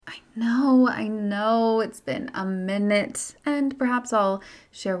No, I know it's been a minute, and perhaps I'll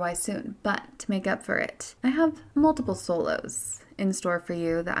share why soon. But to make up for it, I have multiple solos in store for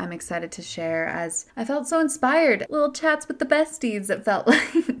you that I'm excited to share as I felt so inspired. Little chats with the besties, it felt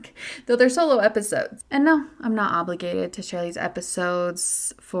like, though they're solo episodes. And no, I'm not obligated to share these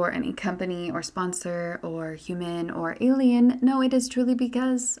episodes for any company or sponsor or human or alien. No, it is truly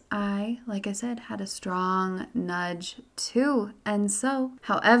because like I said, had a strong nudge too. And so,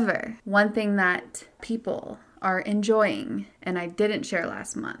 however, one thing that people are enjoying, and I didn't share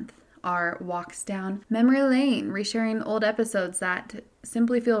last month, are walks down memory lane, resharing old episodes that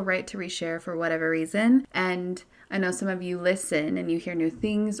simply feel right to reshare for whatever reason. And I know some of you listen and you hear new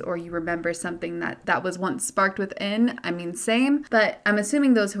things, or you remember something that was once sparked within. I mean, same, but I'm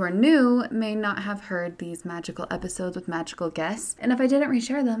assuming those who are new may not have heard these magical episodes with magical guests. And if I didn't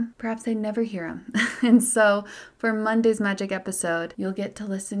reshare them, perhaps they'd never hear them. And so for Monday's magic episode, you'll get to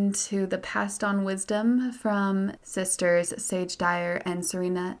listen to the passed on wisdom from sisters Saje Dyer and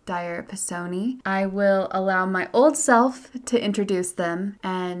Serena Dyer Pisoni. I will allow my old self to introduce them,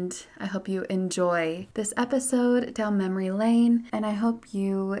 and I hope you enjoy this episode down memory lane, and I hope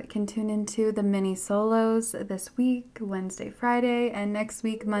you can tune into the mini solos this week, Wednesday, Friday, and next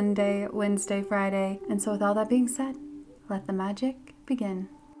week, Monday, Wednesday, Friday. And so with all that being said, let the magic begin.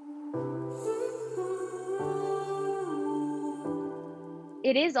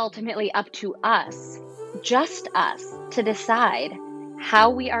 It is ultimately up to us, just us, to decide how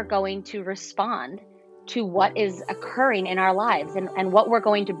we are going to respond to what is occurring in our lives and what we're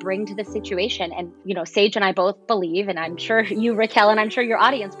going to bring to the situation. And, Sage and I both believe, and I'm sure you, Raquel, and I'm sure your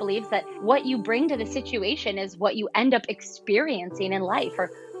audience believes, that what you bring to the situation is what you end up experiencing in life, or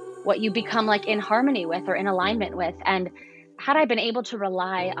what you become like in harmony with or in alignment with. And had I been able to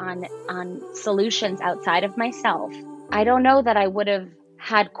rely on solutions outside of myself, I don't know that I would have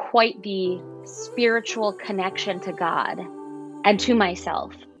had quite the spiritual connection to God and to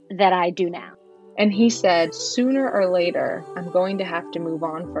myself that I do now. And he said, sooner or later, I'm going to have to move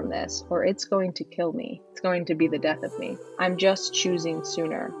on from this, or it's going to kill me. It's going to be the death of me. I'm just choosing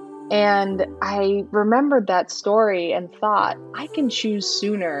sooner. And I remembered that story and thought, I can choose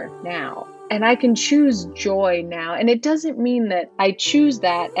sooner now. And I can choose joy now. And it doesn't mean that I choose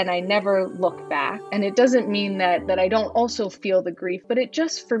that and I never look back. And it doesn't mean that I don't also feel the grief, but it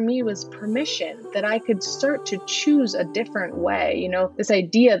just for me was permission that I could start to choose a different way. This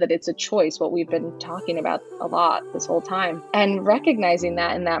idea that it's a choice, what we've been talking about a lot this whole time. And recognizing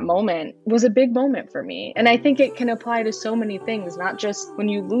that in that moment was a big moment for me. And I think it can apply to so many things, not just when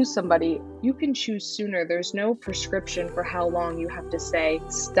you lose somebody. You can choose sooner. There's no prescription for how long you have to stay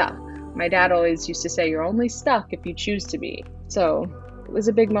stuck. My dad always used to say, you're only stuck if you choose to be. So it was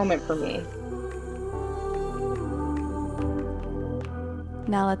a big moment for me.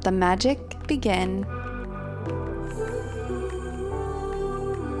 Now let the magic begin.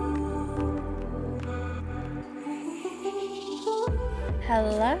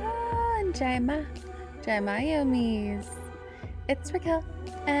 Hello, Yomis. It's Raquel,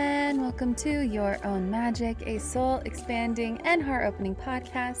 and welcome to Your Own Magic, a soul-expanding and heart-opening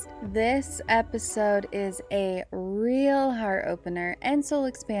podcast. This episode is a real heart-opener and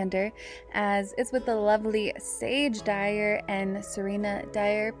soul-expander, as it's with the lovely Saje Dyer and Serena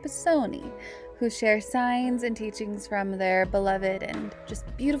Dyer Pisoni, who share signs and teachings from their beloved and just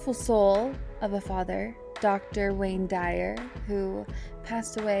beautiful soul of a father, Dr. Wayne Dyer, who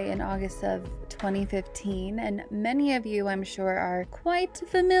passed away in August of 2015, and many of you, I'm sure, are quite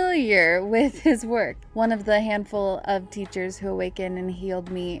familiar with his work. One of the handful of teachers who awakened and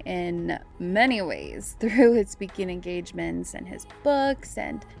healed me in many ways through his speaking engagements and his books,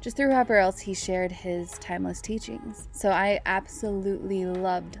 and just through however else he shared his timeless teachings. So I absolutely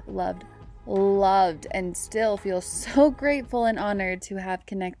loved and still feel so grateful and honored to have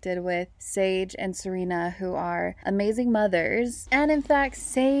connected with Saje and Serena, who are amazing mothers. And in fact,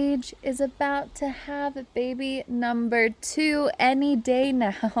 Saje is about to have baby number 2 any day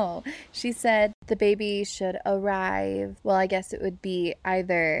now. She said the baby should arrive, well, I guess it would be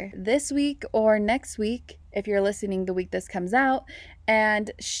either this week or next week, if you're listening the week this comes out.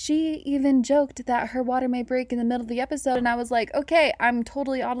 And she even joked that her water may break in the middle of the episode. And I was like, okay, I'm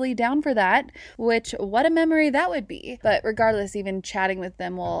totally oddly down for that, which what a memory that would be. But regardless, even chatting with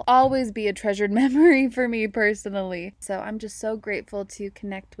them will always be a treasured memory for me personally. So I'm just so grateful to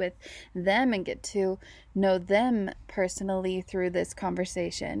connect with them and get to know them personally through this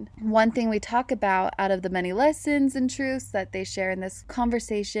conversation. One thing we talk about out of the many lessons and truths that they share in this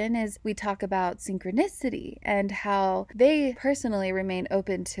conversation is we talk about synchronicity and how they personally remain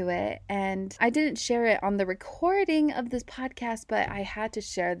open to it. And I didn't share it on the recording of this podcast, but I had to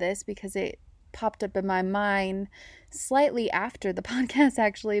share this because it popped up in my mind slightly after the podcast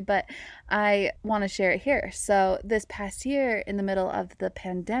actually, but I want to share it here. So this past year, in the middle of the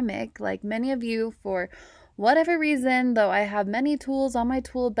pandemic, like many of you, for whatever reason, though I have many tools on my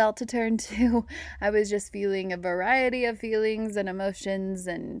tool belt to turn to, I was just feeling a variety of feelings and emotions,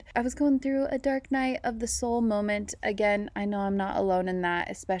 and I was going through a dark night of the soul moment. Again, I know I'm not alone in that,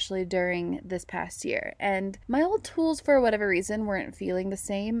 especially during this past year. And my old tools, for whatever reason, weren't feeling the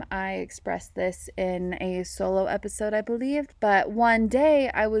same. I expressed this in a solo episode, I believe, but one day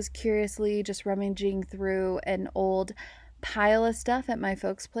I was curiously just rummaging through an old pile of stuff at my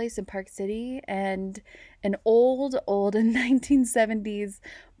folks' place in Park City, and an old 1970s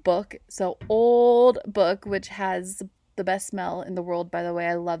book, so old book, which has the best smell in the world, by the way.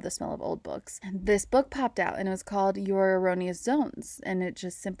 I love the smell of old books. This book popped out, and it was called Your Erroneous Zones, and it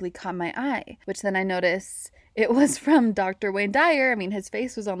just simply caught my eye, which then I noticed it was from Dr. Wayne Dyer. I mean, his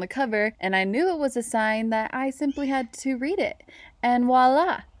face was on the cover, and I knew it was a sign that I simply had to read it, and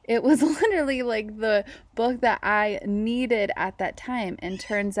voila. It was literally like the book that I needed at that time. And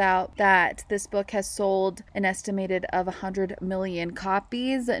turns out that this book has sold an estimated of 100 million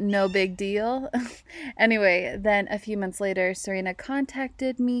copies. No big deal. Anyway, then a few months later, Serena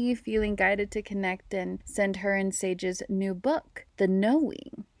contacted me, feeling guided to connect and send her and Sage's new book, The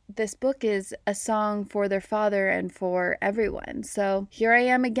Knowing. This book is a song for their father and for everyone. So here I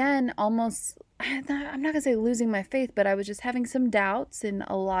am again, almost, I'm not going to say losing my faith, but I was just having some doubts in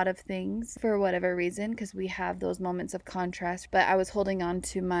a lot of things for whatever reason, because we have those moments of contrast. But I was holding on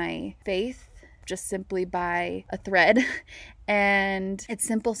to my faith just simply by a thread. And it's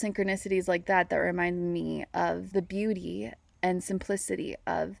simple synchronicities like that that remind me of the beauty and simplicity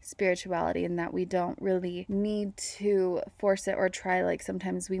of spirituality, and that we don't really need to force it or try like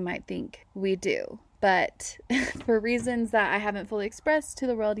sometimes we might think we do. But for reasons that I haven't fully expressed to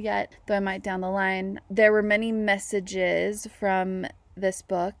the world yet, though I might down the line, there were many messages from this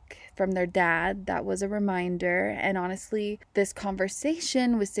book from their dad that was a reminder. And honestly, this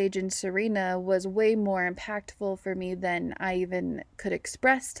conversation with Sage and Serena was way more impactful for me than I even could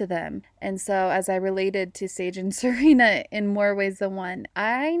express to them. And so as I related to Sage and Serena in more ways than one,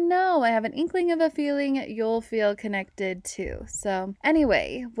 I know I have an inkling of a feeling you'll feel connected to. So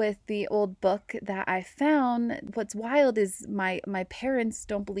anyway, with the old book that I found, what's wild is my parents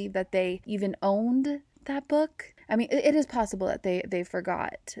don't believe that they even owned that book. I mean, it is possible that they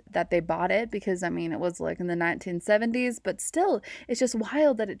forgot that they bought it, because I mean, it was like in the 1970s, but still, it's just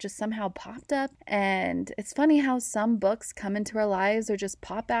wild that it just somehow popped up. And it's funny how some books come into our lives or just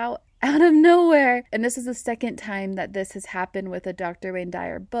pop out of nowhere. And this is the second time that this has happened with a Dr. Wayne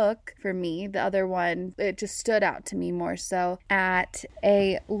Dyer book for me. The other one, it just stood out to me more so at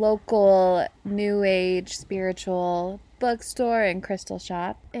a local new age spiritual bookstore and crystal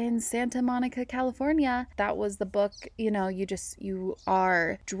shop in Santa Monica, California. That was the book, you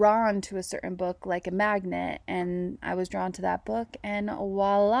are drawn to a certain book like a magnet, and I was drawn to that book, and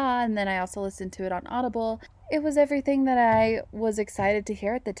voila. And then I also listened to it on Audible. It was everything that I was excited to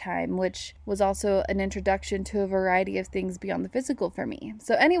hear at the time, which was also an introduction to a variety of things beyond the physical for me.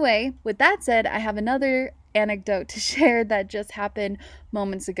 So anyway, with that said, I have another anecdote to share that just happened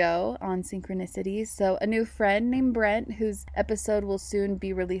moments ago on synchronicities. So a new friend named Brent, whose episode will soon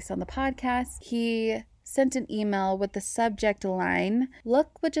be released on the podcast, he sent an email with the subject line,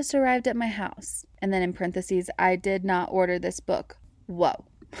 "Look what just arrived at my house." And then in parentheses, "I did not order this book. Whoa."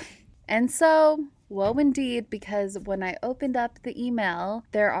 And so, whoa indeed, because when I opened up the email,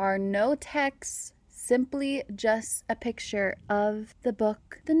 there are no texts, simply just a picture of the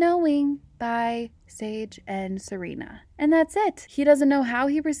book, The Knowing by Sage and Serena. And that's it. He doesn't know how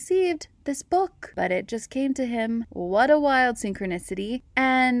he received this book, but it just came to him. What a wild synchronicity.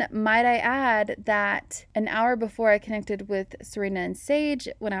 And might I add that an hour before I connected with Serena and Sage,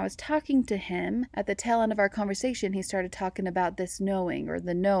 when I was talking to him, at the tail end of our conversation, he started talking about this knowing, or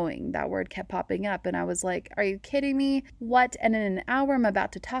the knowing. That word kept popping up, and I was like, are you kidding me? What? And in an hour, I'm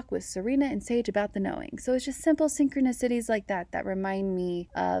about to talk with Serena and Sage about the knowing. So it's just simple synchronicities like that that remind me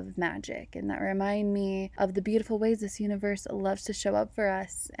of magic, and that remind me of the beautiful ways this universe loves to show up for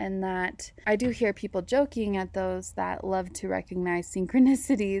us. And that I do hear people joking at those that love to recognize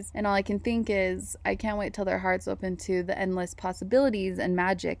synchronicities, and all I can think is I can't wait till their hearts open to the endless possibilities and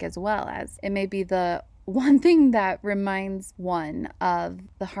magic, as well as it may be the one thing that reminds one of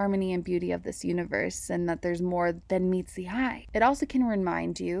the harmony and beauty of this universe and that there's more than meets the eye. It also can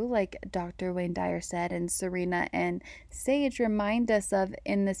remind you, like Dr. Wayne Dyer said, and Serena and Sage remind us of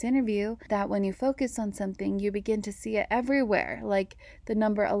in this interview, that when you focus on something, you begin to see it everywhere, like the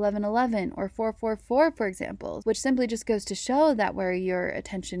number 1111 or 444, for example, which simply just goes to show that where your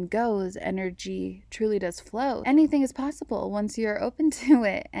attention goes, energy truly does flow. Anything is possible once you're open to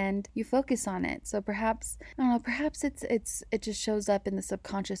it and you focus on it. So perhaps, I don't know, perhaps it just shows up in the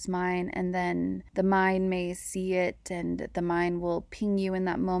subconscious mind, and then the mind may see it, and the mind will ping you in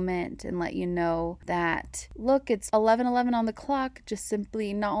that moment and let you know that, look, it's 11:11 on the clock. Just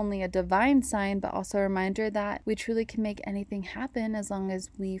simply not only a divine sign, but also a reminder that we truly can make anything happen as long as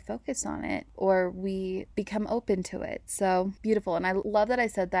we focus on it or we become open to it. So beautiful. And I love that I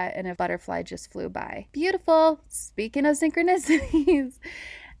said that and a butterfly just flew by. Beautiful. Speaking of synchronicities.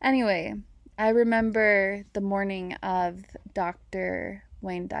 Anyway, I remember the morning of Dr.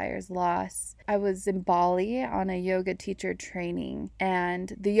 Wayne Dyer's loss. I was in Bali on a yoga teacher training,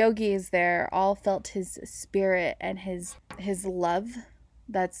 and the yogis there all felt his spirit and his love.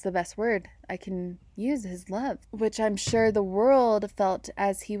 That's the best word I can use, his love, which I'm sure the world felt,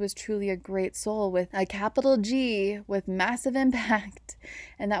 as he was truly a great soul with a capital G with massive impact.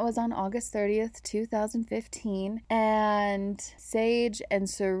 And that was on August 30th, 2015. And Sage and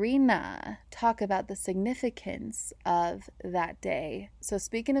Serena talk about the significance of that day. So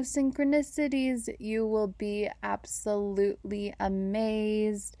speaking of synchronicities, you will be absolutely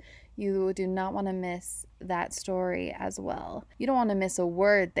amazed. You do not want to miss that story as well. You don't want to miss a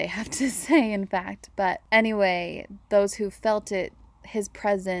word they have to say, in fact. But anyway, those who felt it, his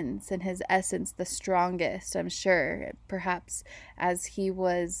presence and his essence the strongest, I'm sure, perhaps as he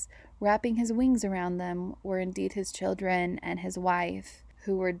was wrapping his wings around them, were indeed his children and his wife,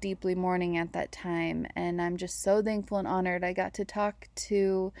 who were deeply mourning at that time. And I'm just so thankful and honored I got to talk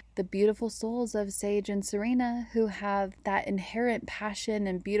to the beautiful souls of Sage and Serena, who have that inherent passion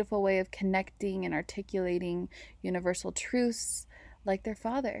and beautiful way of connecting and articulating universal truths like their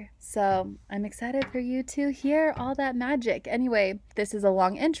father. So I'm excited for you to hear all that magic. Anyway, this is a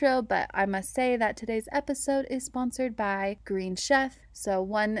long intro, but I must say that today's episode is sponsored by Green Chef. So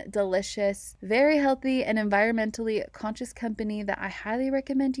one delicious, very healthy, and environmentally conscious company that I highly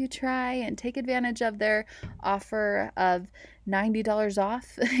recommend you try and take advantage of their offer of $90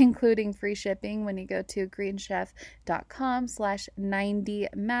 off, including free shipping when you go to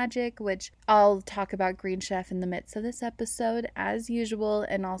greenchef.com/90magic, which I'll talk about Green Chef in the midst of this episode as usual.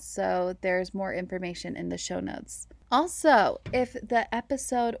 And also there's more information in the show notes. Also, if the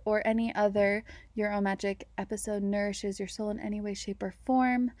episode or any other Your Own Magic episode nourishes your soul in any way, shape, or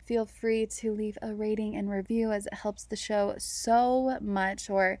form, feel free to leave a rating and review, as it helps the show so much,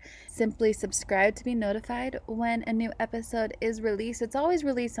 or simply subscribe to be notified when a new episode is released. It's always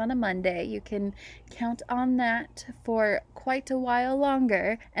released on a Monday. You can count on that for quite a while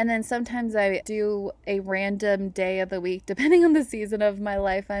longer. And then sometimes I do a random day of the week, depending on the season of my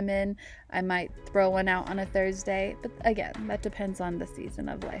life I'm in. I might throw one out on a Thursday, but again, that depends on the season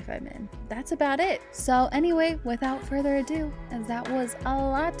of life I'm in. That's about it. So anyway, without further ado, as that was a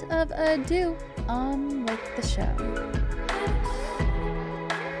lot of ado, on with the show.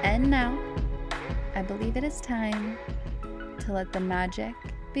 And now, I believe it is time to let the magic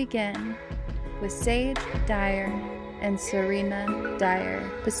begin with Sage Dyer and Serena Dyer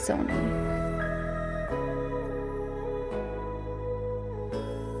Pisoni.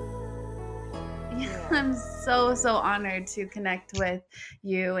 I'm so honored to connect with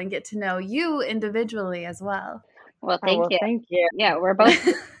you and get to know you individually as well. Well, thank you. Thank you. Yeah, we're both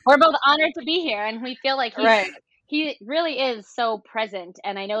honored to be here, and we feel like Right. he really is so present.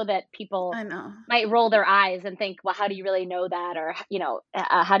 And I know that people I know. might roll their eyes and think, well, how do you really know that? Or,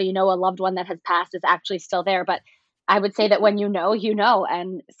 how do you know a loved one that has passed is actually still there? But I would say that when you know,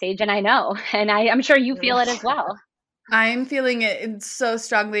 and Sage and I know, and I'm sure you feel it as well. I'm feeling it so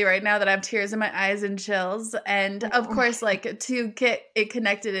strongly right now that I have tears in my eyes and chills. And of course, like, to get it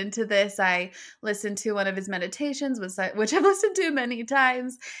connected into this, I listened to one of his meditations, which I've listened to many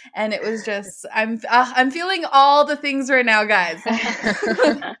times. And it was just, I'm feeling all the things right now, guys.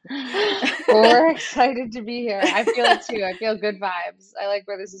 We're excited to be here. I feel it too. I feel good vibes. I like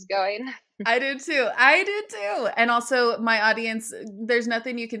where this is going. I do too. I do too. And also, my audience, there's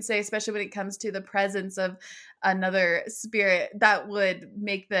nothing you can say, especially when it comes to the presence of another spirit, that would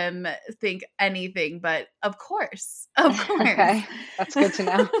make them think anything but, of course. Of course. Okay, that's good to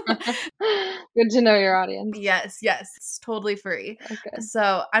know. Good to know your audience. Yes, yes, it's totally free. Okay.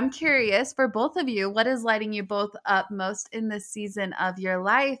 So I'm curious for both of you, what is lighting you both up most in this season of your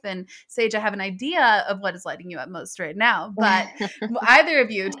life? And Sage, I have an idea of what is lighting you up most right now, but either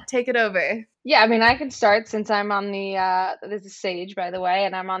of you, take it over. Yeah, I mean, I can start since I'm on this is Sage, by the way,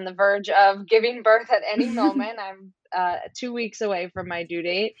 and I'm on the verge of giving birth at any moment. I'm 2 weeks away from my due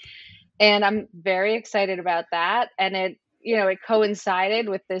date, and I'm very excited about that. And it coincided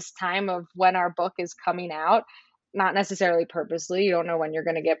with this time of when our book is coming out, not necessarily purposely. You don't know when you're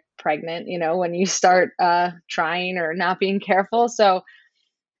going to get pregnant, when you start trying or not being careful. So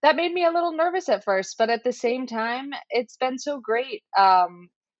that made me a little nervous at first, but at the same time, it's been so great.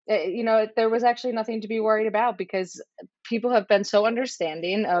 There was actually nothing to be worried about because people have been so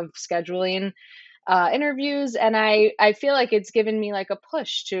understanding of scheduling interviews, and I feel like it's given me like a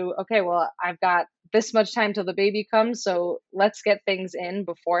push to, okay, well, I've got this much time till the baby comes, so let's get things in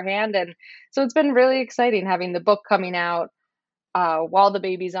beforehand. And so it's been really exciting having the book coming out while the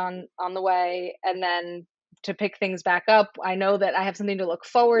baby's on the way, and then to pick things back up. I know that I have something to look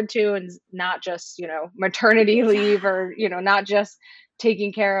forward to, and not just maternity leave, or not just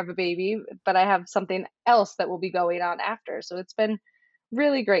taking care of a baby, but I have something else that will be going on after. So it's been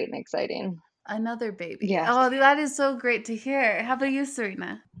really great and exciting. Another baby. Yes. Oh, that is so great to hear. How about you,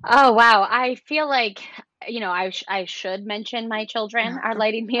 Serena? Oh, wow. I feel like, I should mention my children are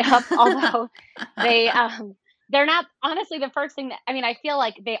lighting me up, although they, they're not honestly the first thing that, I mean, I feel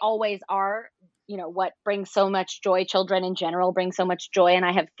like they always are, what brings so much joy. Children in general bring so much joy, and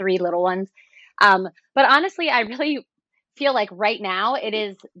I have three little ones. But honestly, I really feel like right now it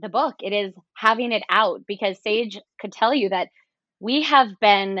is the book. It is having it out, because Sage could tell you that we have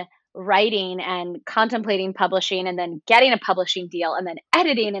been writing and contemplating publishing and then getting a publishing deal and then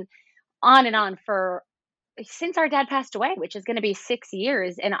editing and on for since our dad passed away, which is going to be 6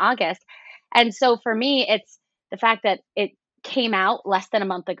 years in August. And so for me, it's the fact that it came out less than a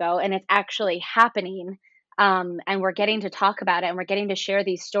month ago and it's actually happening. And we're getting to talk about it and we're getting to share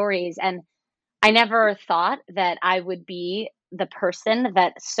these stories. And I never thought that I would be the person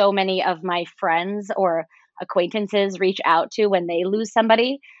that so many of my friends or acquaintances reach out to when they lose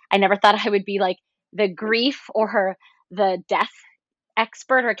somebody. I never thought I would be like the grief or the death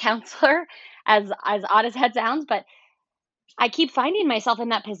expert or counselor, as odd as that sounds, but I keep finding myself in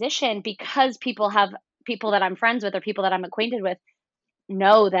that position because people that I'm friends with or people that I'm acquainted with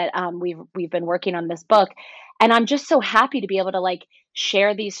know that we've been working on this book, and I'm just so happy to be able to like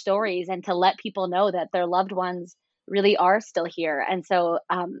share these stories and to let people know that their loved ones really are still here. And so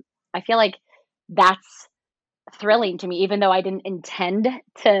I feel like that's thrilling to me, even though I didn't intend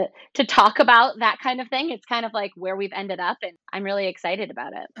to talk about that kind of thing. It's kind of like where we've ended up, and I'm really excited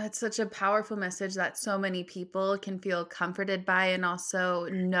about it. It's such a powerful message that so many people can feel comforted by, and also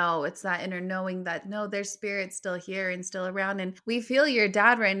know it's that inner knowing that no, their spirit's still here and still around. And we feel your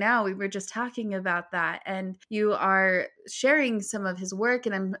dad right now. We were just talking about that, and you are sharing some of his work,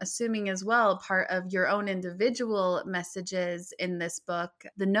 and I'm assuming as well part of your own individual messages in this book,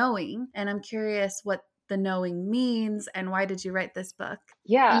 the knowing. And I'm curious what the knowing means and why did you write this book?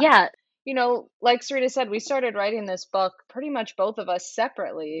 Yeah. Yeah. Like Serena said, we started writing this book pretty much both of us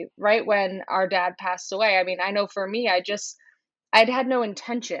separately, right when our dad passed away. I mean, I know for me, I'd had no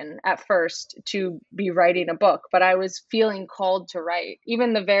intention at first to be writing a book, but I was feeling called to write.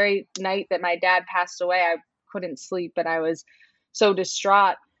 Even the very night that my dad passed away, I couldn't sleep and I was so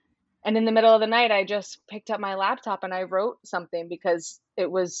distraught. And in the middle of the night, I just picked up my laptop and I wrote something because it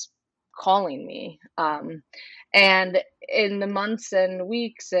was calling me. And in the months and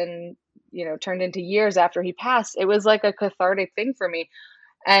weeks and, turned into years after he passed, it was like a cathartic thing for me.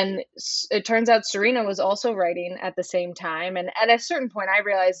 And it turns out Serena was also writing at the same time. And at a certain point, I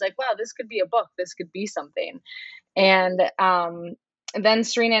realized, like, wow, this could be a book. This could be something. And then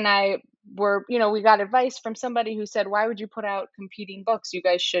Serena and I we got advice from somebody who said, why would you put out competing books? You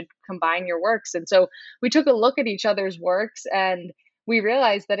guys should combine your works. And so we took a look at each other's works and we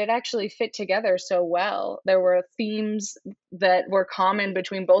realized that it actually fit together so well. There were themes that were common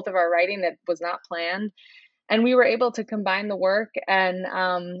between both of our writing that was not planned, and we were able to combine the work and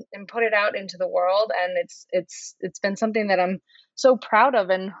put it out into the world. And it's been something that I'm so proud of.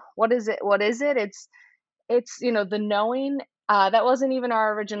 And what is it? It's the knowing. That wasn't even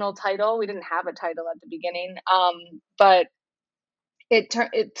our original title. We didn't have a title at the beginning, but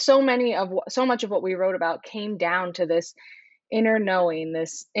so much of what we wrote about came down to this inner knowing,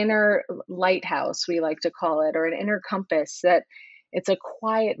 this inner lighthouse, we like to call it, or an inner compass, that it's a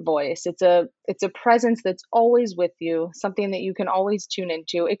quiet voice. It's a presence that's always with you, something that you can always tune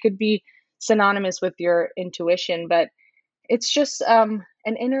into. It could be synonymous with your intuition, but it's just an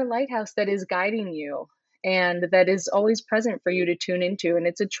inner lighthouse that is guiding you and that is always present for you to tune into. And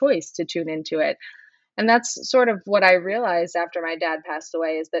it's a choice to tune into it. And that's sort of what I realized after my dad passed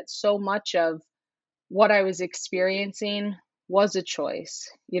away, is that so much of what I was experiencing was a choice.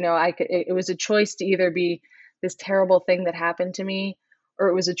 It was a choice to either be this terrible thing that happened to me, or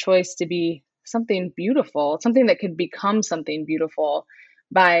it was a choice to be something beautiful, something that could become something beautiful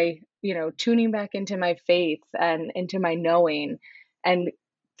by, tuning back into my faith and into my knowing, and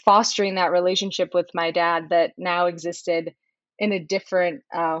fostering that relationship with my dad that now existed in a different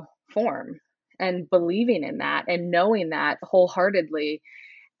form, and believing in that and knowing that wholeheartedly.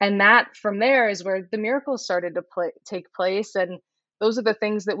 And that from there is where the miracles started to take place. And those are the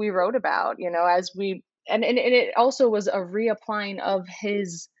things that we wrote about, as we, and it also was a reapplying of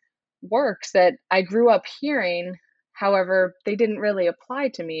his works that I grew up hearing. However, they didn't really apply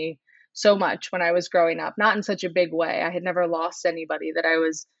to me so much when I was growing up, not in such a big way. I had never lost anybody that I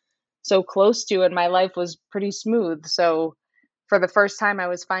was so close to, and my life was pretty smooth. So for the first time, I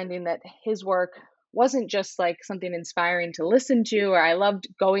was finding that his work wasn't just like something inspiring to listen to, or I loved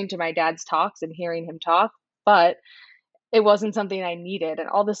going to my dad's talks and hearing him talk, but it wasn't something I needed. And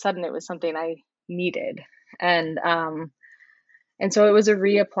all of a sudden it was something I needed. And so it was a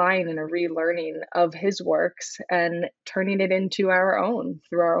reapplying and a relearning of his works and turning it into our own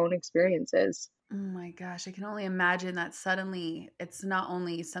through our own experiences. Oh my gosh, I can only imagine that suddenly it's not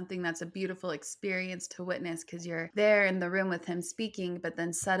only something that's a beautiful experience to witness because you're there in the room with him speaking, but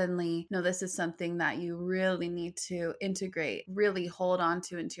then suddenly, no, this is something that you really need to integrate, really hold on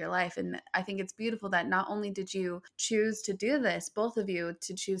to into your life. And I think it's beautiful that not only did you choose to do this, both of you,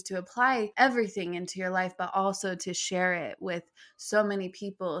 to choose to apply everything into your life, but also to share it with so many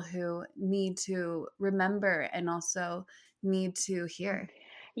people who need to remember and also need to hear.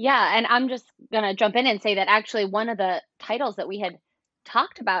 Yeah, and I'm just gonna jump in and say that actually one of the titles that we had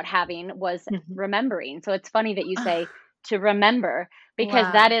talked about having was Mhm. remembering. So it's funny that you say to remember, because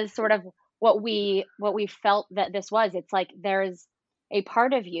that Wow. is sort of what we felt that this was. It's like there's a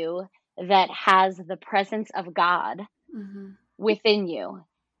part of you that has the presence of God Mhm. within you.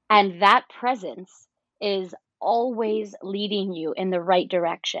 And that presence is always leading you in the right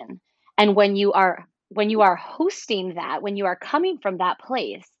direction. And when you are hosting that, when you are coming from that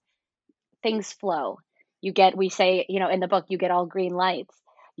place, things flow. We say, in the book, you get all green lights.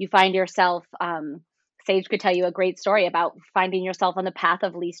 You find yourself, Sage could tell you a great story about finding yourself on the path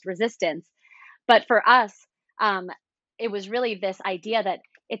of least resistance. But for us, um, it was really this idea that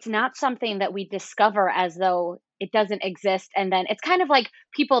it's not something that we discover as though it doesn't exist. And then it's kind of like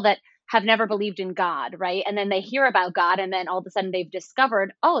people that have never believed in God, right? And then they hear about God, and then all of a sudden they've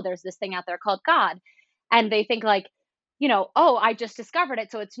discovered, oh, there's this thing out there called God. And they think like, oh, I just discovered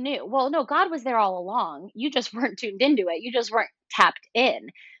it, so it's new. Well, no, God was there all along. You just weren't tuned into it. You just weren't tapped in,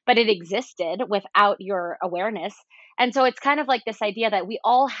 but it existed without your awareness. And so it's kind of like this idea that we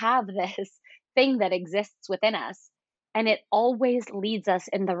all have this thing that exists within us, and it always leads us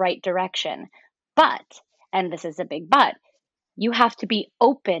in the right direction. But, and this is a big but, you have to be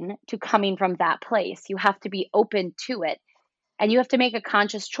open to coming from that place. You have to be open to it, and you have to make a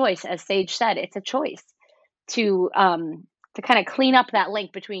conscious choice. As Sage said, it's a choice to kind of clean up that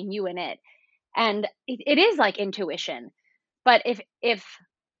link between you and it. And it is like intuition. But if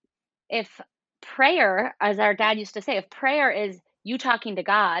prayer, as our dad used to say, if prayer is you talking to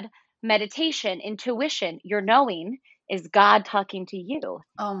God, meditation, intuition, your knowing is God talking to you.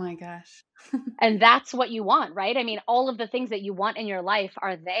 Oh my gosh. And that's what you want, right? I mean, all of the things that you want in your life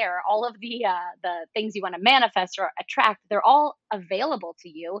are there. All of the things you want to manifest or attract, they're all available to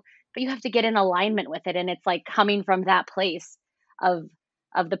you, but you have to get in alignment with it. And it's like coming from that place of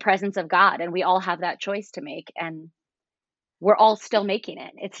of the presence of God. And we all have that choice to make. And we're all still making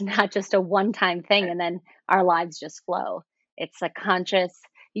it. It's not just a one-time thing and then our lives just flow. It's a conscious,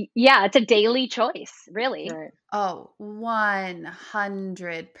 yeah, it's a daily choice, really. Right. Oh,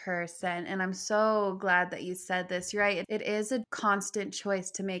 100%. And I'm so glad that you said this. You're right. It is a constant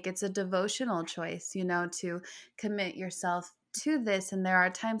choice to make. It's a devotional choice, to commit yourself to this. And there are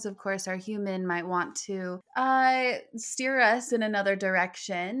times, of course, our human might want to steer us in another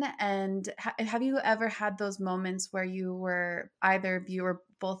direction. And have you ever had those moments where you were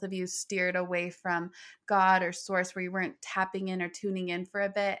both of you steered away from God or source, where you weren't tapping in or tuning in for a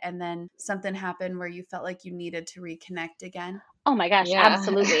bit, and then something happened where you felt like you needed to reconnect again? Oh my gosh, Yeah.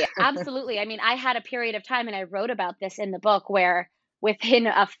 absolutely. Absolutely. I mean, I had a period of time, and I wrote about this in the book, where within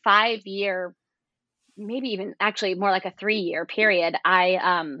a 5-year, maybe even actually more like a 3-year period,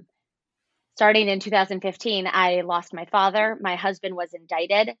 starting in 2015, I lost my father. My husband was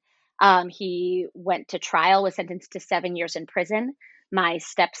indicted. He went to trial, was sentenced to 7 years in prison. My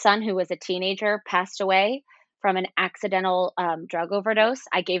stepson, who was a teenager, passed away from an accidental drug overdose.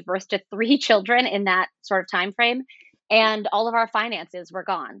 I gave birth to 3 children in that sort of time frame, and all of our finances were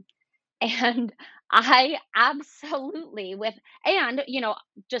gone. And I absolutely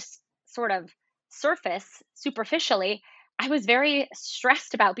just sort of superficially, I was very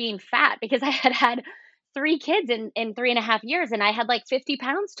stressed about being fat because I had had 3 kids in 3.5 years, and I had like 50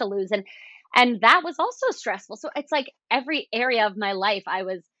 pounds to lose. And that was also stressful. So it's like every area of my life, I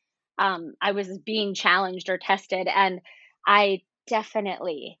was being challenged or tested. And I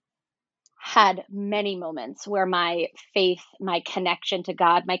definitely had many moments where my faith, my connection to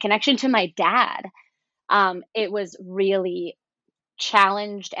God, my connection to my dad, it was really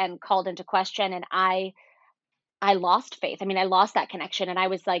challenged and called into question. And I lost faith. I mean, I lost that connection, and I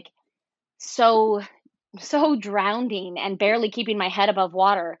was like so so drowning and barely keeping my head above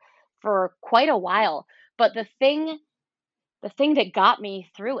water for quite a while. But the thing that got me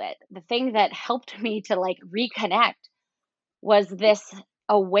through it, the thing that helped me to like reconnect, was this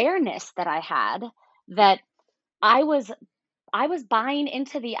awareness that I had that I was I was buying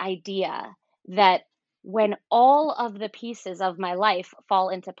into the idea that when all of the pieces of my life fall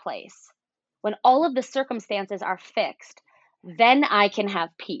into place, when all of the circumstances are fixed, then I can have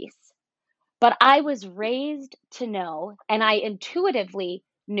peace. But I was raised to know, and I intuitively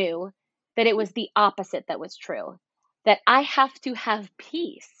knew, that it was the opposite that was true, that I have to have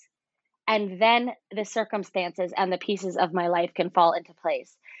peace, and then the circumstances and the pieces of my life can fall into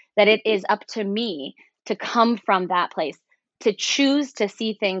place. That it is up to me to come from that place, to choose to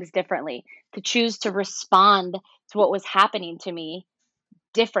see things differently, to choose to respond to what was happening to me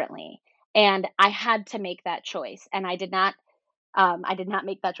differently. And I had to make that choice. And I did not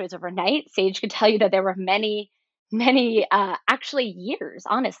make that choice overnight. Sage could tell you that there were many, actually years,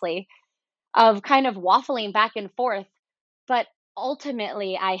 honestly, of kind of waffling back and forth. But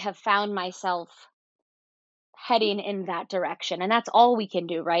ultimately, I have found myself heading in that direction. And that's all we can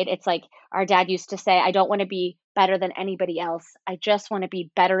do, right? It's like our dad used to say, I don't want to be better than anybody else. I just want to be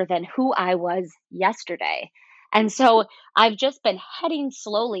better than who I was yesterday. And so I've just been heading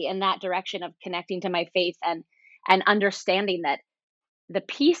slowly in that direction of connecting to my faith, and understanding that the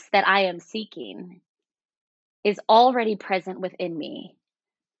peace that I am seeking is already present within me.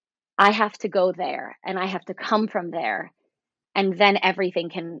 I have to go there, and I have to come from there, and then everything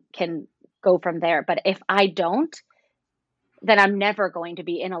can go from there. But if I don't, then I'm never going to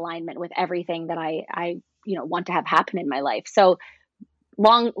be in alignment with everything that I want to have happen in my life. So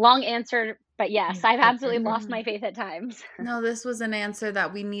long answer, but yes, I've absolutely lost my faith at times. No, this was an answer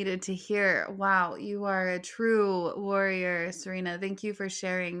that we needed to hear. Wow, you are a true warrior, Serena. Thank you for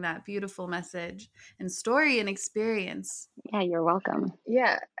sharing that beautiful message and story and experience. Yeah, you're welcome.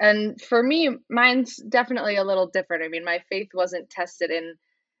 Yeah. And for me, mine's definitely a little different. I mean, my faith wasn't tested in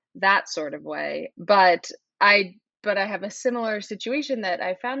that sort of way, I but I have a similar situation that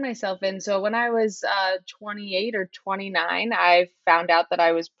I found myself in. So when I was 28 or 29, I found out that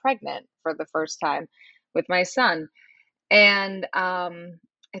I was pregnant for the first time with my son. And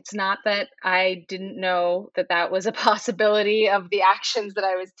it's not that I didn't know that that was a possibility of the actions that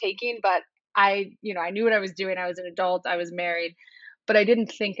I was taking, but I knew what I was doing. I was an adult, I was married, but I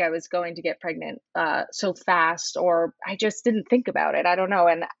didn't think I was going to get pregnant so fast, or I just didn't think about it. I don't know.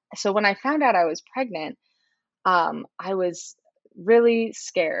 And so when I found out I was pregnant, I was really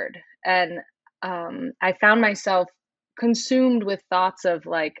scared. And I found myself consumed with thoughts of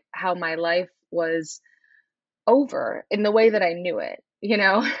like how my life was over in the way that I knew it,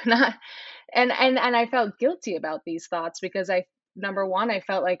 not and I felt guilty about these thoughts because number one, I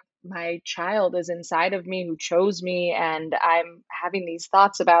felt like my child is inside of me who chose me, and I'm having these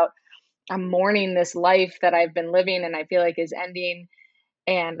thoughts about I'm mourning this life that I've been living and I feel like is ending,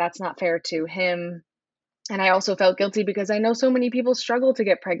 and that's not fair to him. And I also felt guilty because I know so many people struggle to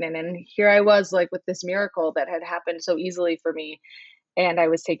get pregnant, and here I was like with this miracle that had happened so easily for me, and I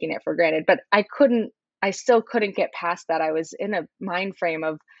was taking it for granted. But I still couldn't get past that. I was in a mind frame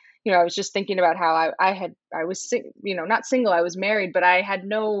of, I was just thinking about how I was, not single, I was married, but I had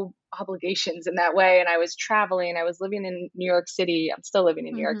no obligations in that way. And I was traveling. I was living in New York City. I'm still living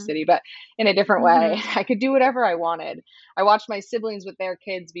in New York Mm-hmm. City, but in a different way. Mm-hmm. I could do whatever I wanted. I watched my siblings with their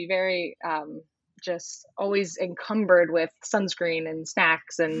kids be very just always encumbered with sunscreen and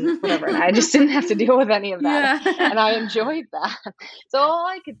snacks and whatever. And I just didn't have to deal with any of that. Yeah. And I enjoyed that. So all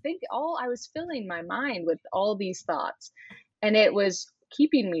I was filling my mind with all these thoughts, and it was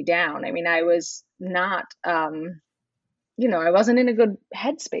keeping me down. I mean, I was not, I wasn't in a good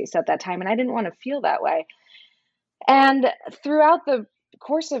headspace at that time, and I didn't want to feel that way. And throughout the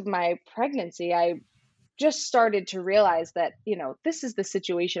course of my pregnancy, I just started to realize that, this is the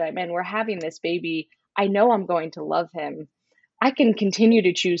situation I'm in. We're having this baby. I know I'm going to love him. I can continue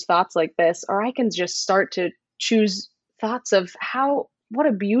to choose thoughts like this, or I can just start to choose thoughts of what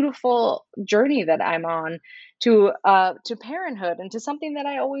a beautiful journey that I'm on to parenthood and to something that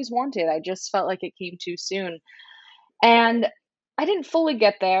I always wanted. I just felt like it came too soon. And I didn't fully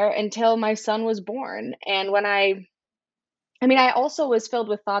get there until my son was born. And I also was filled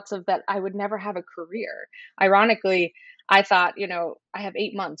with thoughts of that I would never have a career. Ironically, I thought, I have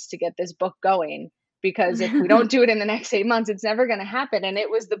 8 months to get this book going, because if we don't do it in the next 8 months, it's never going to happen. And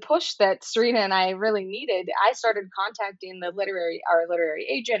it was the push that Serena and I really needed. I started contacting our literary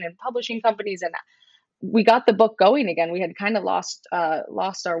agent and publishing companies, and we got the book going again. We had kind of lost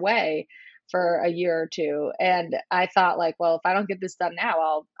our way for a year or two, and I thought, like, well, if I don't get this done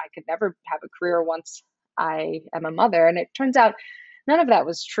now, I could never have a career once I am a mother. And it turns out none of that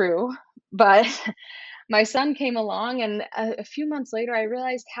was true. But my son came along, and a few months later, I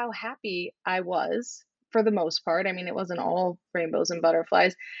realized how happy I was for the most part. I mean, it wasn't all rainbows and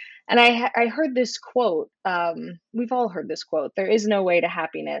butterflies. And I heard this quote. We've all heard this quote: "There is no way to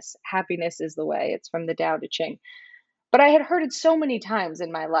happiness. Happiness is the way." It's from the Tao Te Ching. But I had heard it so many times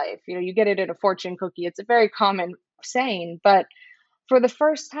in my life. You get it in a fortune cookie. It's a very common saying. But for the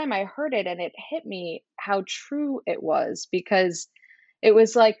first time, I heard it, and it hit me how true it was, because it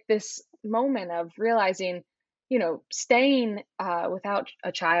was like this moment of realizing, staying without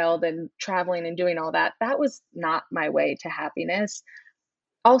a child and traveling and doing all that, that was not my way to happiness.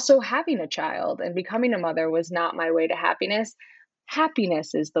 Also, having a child and becoming a mother was not my way to happiness.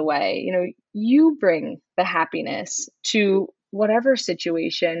 Happiness is the way. You bring the happiness to whatever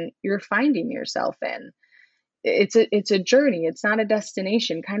situation you're finding yourself in. It's a journey. It's not a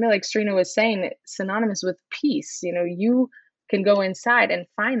destination. Kind of like Serena was saying, it's synonymous with peace. You can go inside and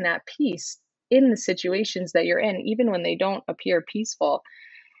find that peace in the situations that you're in, even when they don't appear peaceful.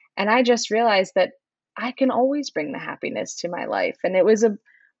 And I just realized that I can always bring the happiness to my life. And it was a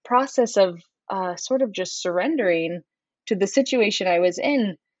process of sort of just surrendering to the situation I was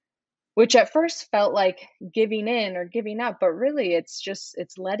in, which at first felt like giving in or giving up, but really it's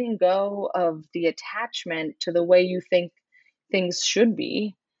letting go of the attachment to the way you think things should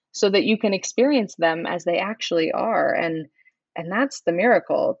be, so that you can experience them as they actually are. And that's the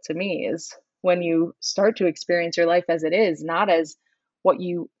miracle to me, is when you start to experience your life as it is, not as what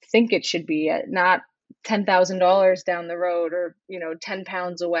you think it should be, not $10,000 down the road, or 10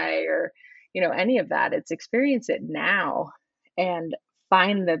 pounds away, or any of that. It's experience it now, and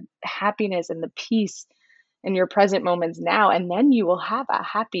find the happiness and the peace in your present moments now, and then you will have a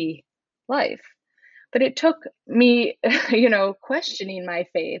happy life. But it took me, questioning my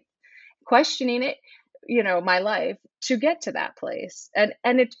faith, questioning it, my life, to get to that place. And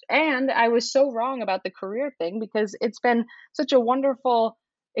I was so wrong about the career thing, because it's been such a wonderful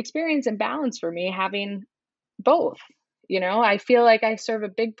experience and balance for me having both. I feel like I serve a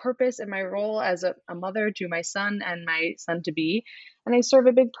big purpose in my role as a mother to my son and my son to be. And I serve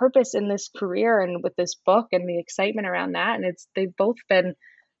a big purpose in this career and with this book and the excitement around that. And they've both been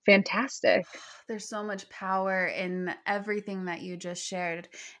fantastic. There's so much power in everything that you just shared.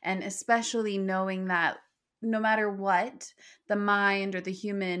 And especially knowing that no matter what the mind or the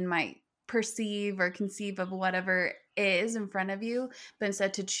human might perceive or conceive of whatever is in front of you, but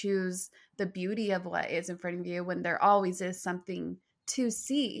instead to choose the beauty of what is in front of you, when there always is something to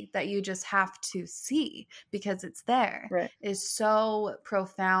see that you just have to see because it's there, Right. is so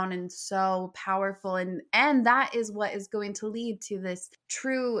profound and so powerful. And that is what is going to lead to this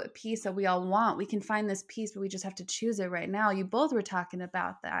true peace that we all want. We can find this peace, but we just have to choose it right now. You both were talking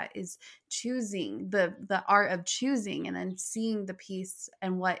about that, is choosing, the art of choosing, and then seeing the peace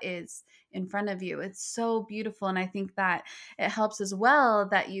and what is in front of you. It's so beautiful. And I think that it helps as well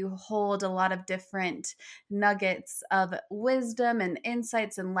that you hold a lot of different nuggets of wisdom and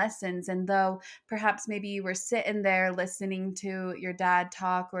insights and lessons. And though perhaps maybe you were sitting there listening to your dad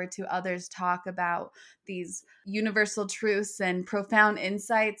talk or to others talk about these universal truths and profound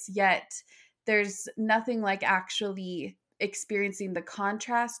insights, yet there's nothing like actually experiencing the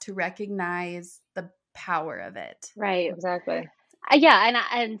contrast to recognize the power of it. Right. Exactly. Yeah,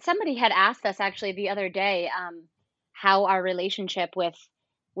 and somebody had asked us actually the other day, how our relationship with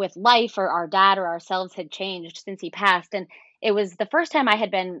life or our dad or ourselves had changed since he passed, and it was the first time I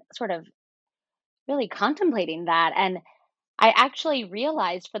had been sort of really contemplating that, and I actually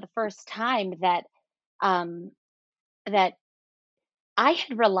realized for the first time that um, that I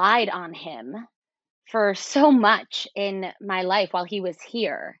had relied on him for so much in my life while he was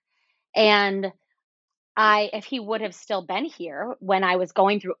here, and if he would have still been here when I was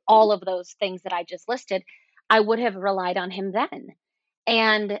going through all of those things that I just listed, I would have relied on him then.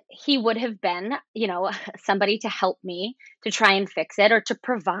 And he would have been, somebody to help me to try and fix it or to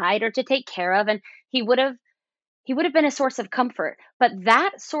provide or to take care of. And he would have he would have been a source of comfort. But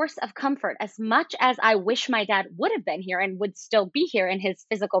that source of comfort, as much as I wish my dad would have been here and would still be here in his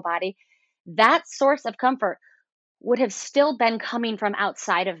physical body, that source of comfort would have still been coming from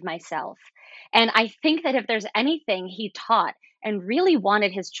outside of myself. And I think that if there's anything he taught and really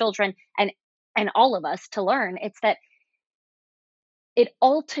wanted his children and all of us to learn, it's that it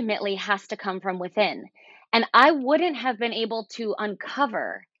ultimately has to come from within. And I wouldn't have been able to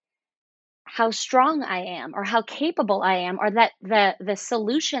uncover how strong I am or how capable I am or that the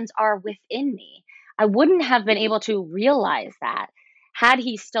solutions are within me. I wouldn't have been able to realize that had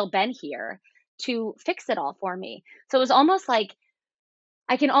he still been here to fix it all for me. So it was almost like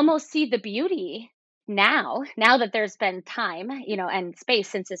I can almost see the beauty now that there's been time, and space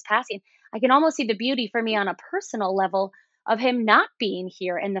since his passing. I can almost see the beauty for me on a personal level of him not being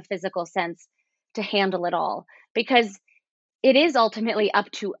here in the physical sense to handle it all, because it is ultimately up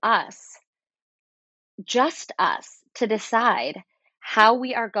to us, just us, to decide how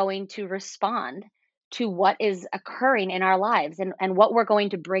we are going to respond to what is occurring in our lives and what we're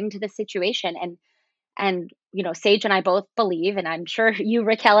going to bring to the situation. And Sage and I both believe, and I'm sure you,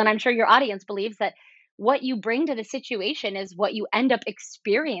 Raquel, and I'm sure your audience believes, that what you bring to the situation is what you end up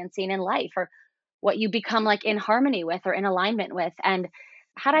experiencing in life, or what you become like in harmony with or in alignment with. And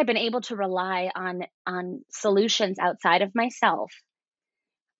had I been able to rely on solutions outside of myself,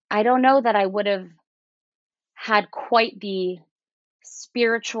 I don't know that I would have had quite the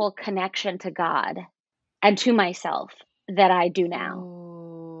spiritual connection to God and to myself that I do now.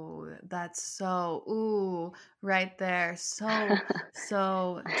 Oh, that's right there. So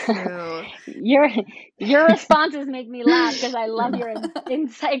true. Your responses make me laugh because I love your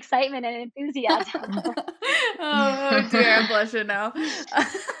excitement and enthusiasm. Oh dear, I'm blushing now.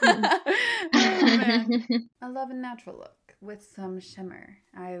 Oh man. I love a natural look with some shimmer.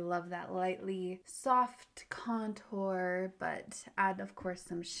 I love that lightly soft contour, but add, of course,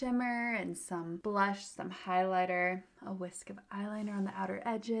 some shimmer and some blush, some highlighter, a whisk of eyeliner on the outer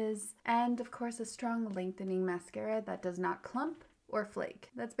edges, and, of course, a strong lengthening mascara that does not clump or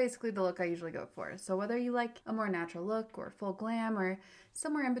flake. That's basically the look I usually go for. So whether you like a more natural look or full glam or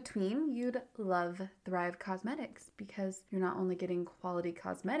somewhere in between, you'd love Thrive Cosmetics, because you're not only getting quality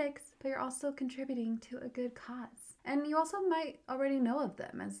cosmetics, but you're also contributing to a good cause. And you also might already know of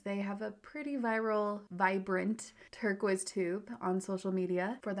them, as they have a pretty viral, vibrant turquoise tube on social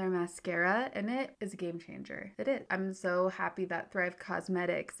media for their mascara, and it is a game changer. It is. I'm so happy that Thrive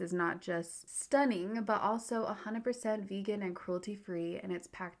Cosmetics is not just stunning, but also 100% vegan and cruelty-free, and it's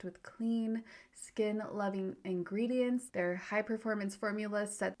packed with clean, skin-loving ingredients. Their high-performance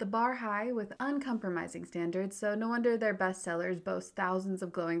formulas set the bar high with uncompromising standards, so no wonder their bestsellers boast thousands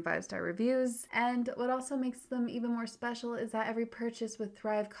of glowing 5-star reviews. And what also makes them even more special is that every purchase with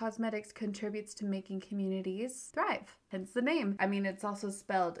Thrive Cosmetics contributes to making communities thrive. Hence the name. I mean, it's also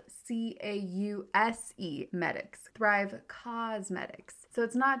spelled C-A-U-S-E Medics. Thrive Cosmetics. So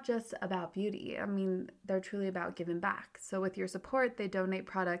it's not just about beauty. I mean, they're truly about giving back. So with your support, they donate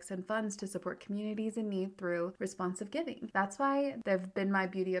products and funds to support communities in need through responsive giving. That's why they've been my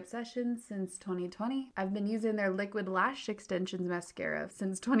beauty obsession since 2020. I've been using their liquid lash extensions mascara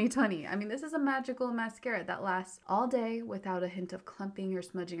since 2020. I mean, this is a magical mascara that lasts all day without a hint of clumping or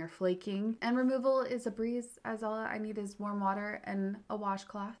smudging or flaking. And removal is a breeze, as all I need is warm water and a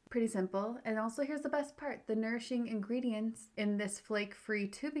washcloth. Pretty simple. And also, here's the best part. The nourishing ingredients in this flake-free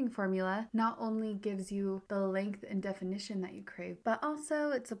tubing formula not only gives you the length and definition that you crave, but also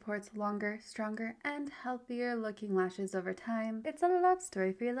it supports longer, stronger, and healthier looking lashes over time. It's a love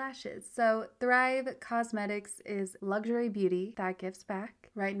story for your lashes. So Thrive Cosmetics is luxury beauty that gives back.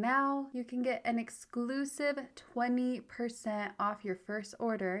 Right now, you can get an exclusive 20% off your first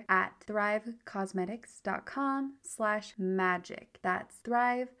order at thrivecosmetics.com/magic. That's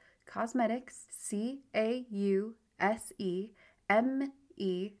Thrive Cosmetics,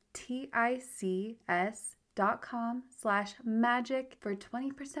 CAUSEMETICS dyer.com/magic for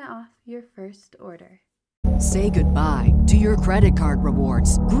 20% off your first order. Say goodbye to your credit card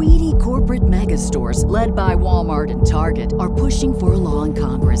rewards. Greedy corporate mega stores, led by Walmart and Target, are pushing for a law in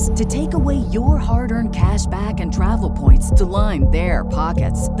Congress to take away your hard-earned cash back and travel points to line their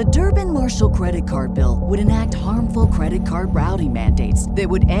pockets. The Durbin-Marshall credit card bill would enact harmful credit card routing mandates that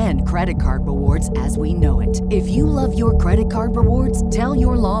would end credit card rewards as we know it. If you love your credit card rewards, tell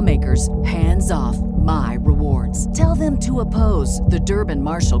your lawmakers, hands off my rewards. Tell them to oppose the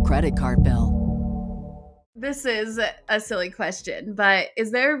Durbin-Marshall credit card bill. This is a silly question, but is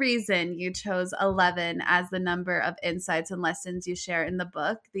there a reason you chose 11 as the number of insights and lessons you share in the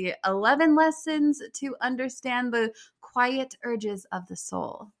book? The 11 lessons to understand the quiet urges of the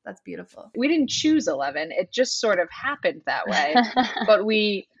soul. That's beautiful. We didn't choose 11. It just sort of happened that way. But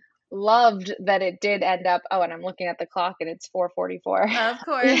we loved that it did end up, and I'm looking at the clock and it's 4:44. Of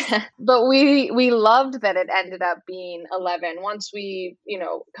course. Yeah. But we loved that it ended up being 11 once we,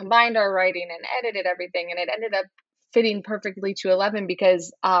 combined our writing and edited everything, and it ended up fitting perfectly to 11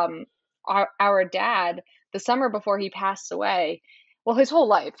 because our dad, the summer before he passed away, well, his whole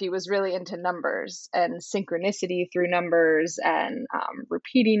life, he was really into numbers and synchronicity through numbers and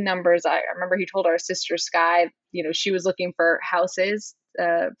repeating numbers. I remember he told our sister Sky, she was looking for houses,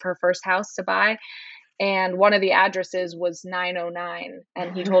 for her first house to buy. And one of the addresses was 909.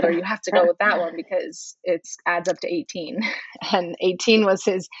 And he told her, you have to go with that one because it adds up to 18. And 18 was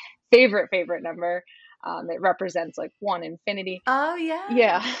his favorite number. It represents like one infinity. Oh,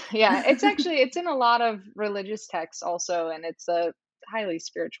 yeah. Yeah. It's in a lot of religious texts also, and it's a highly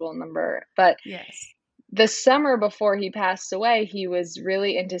spiritual number. But yes, the summer before he passed away, he was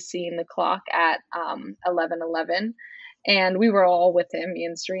really into seeing the clock at 11:11. And we were all with him, me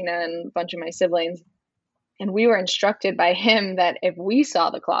and Serena and a bunch of my siblings. And we were instructed by him that if we saw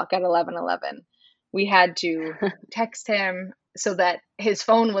the clock at 11:11, we had to text him so that his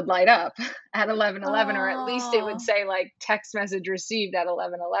phone would light up at 11:11, or at least it would say like text message received at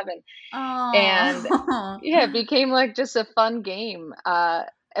 11:11. And yeah, it became like just a fun game.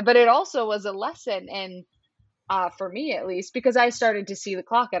 But it also was a lesson, and for me at least, because I started to see the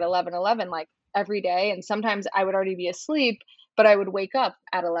clock at 11:11 like every day, and sometimes I would already be asleep, but I would wake up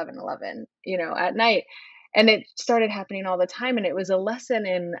at 11:11, at night. And it started happening all the time. And it was a lesson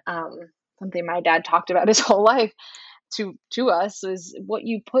in something my dad talked about his whole life to us, is what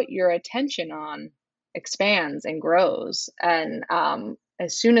you put your attention on expands and grows. And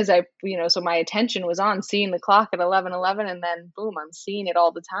as soon as so my attention was on seeing the clock at 11:11, and then boom, I'm seeing it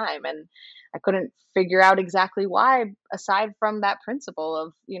all the time. And I couldn't figure out exactly why, aside from that principle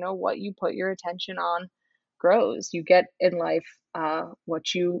of, what you put your attention on grows. You get in life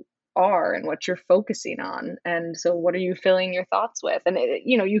what you are and what you're focusing on. And so what are you filling your thoughts with? And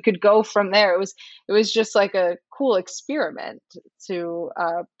you could go from there. It was just like a cool experiment to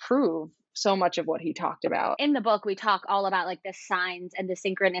prove so much of what he talked about. In the book, we talk all about like the signs and the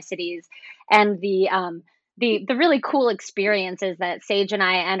synchronicities and the really cool experiences that Sage and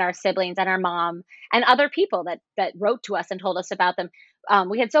I and our siblings and our mom and other people that wrote to us and told us about them.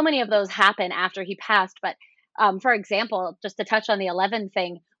 We had so many of those happen after he passed. But for example, just to touch on the 11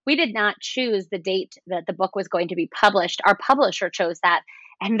 thing, we did not choose the date that the book was going to be published. Our publisher chose that,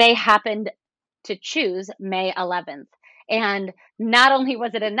 and they happened to choose May 11th. And not only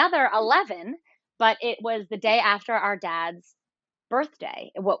was it another 11, but it was the day after our dad's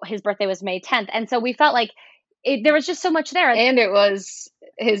birthday. His birthday was May 10th. And so we felt like there was just so much there. And it was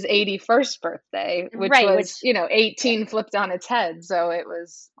his 81st birthday, which was 18 flipped on its head. So it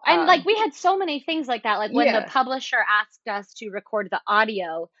was, and like we had so many things like that. Like when the publisher asked us to record the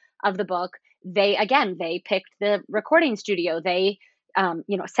audio of the book, they picked the recording studio. They,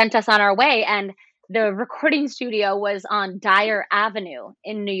 sent us on our way, and the recording studio was on Dyer Avenue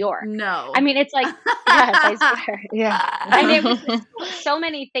in New York. No. I mean, it's like, yes, I swear. Yeah. And it was so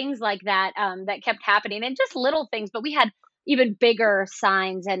many things like that, that kept happening, and just little things, but we had even bigger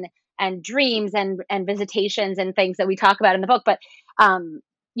signs and dreams and visitations and things that we talk about in the book. But, the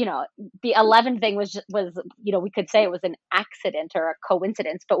 11 thing was, we could say it was an accident or a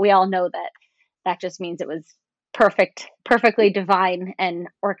coincidence, but we all know that just means it was perfectly divine and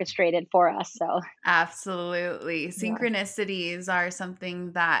orchestrated for us. So absolutely. Synchronicities are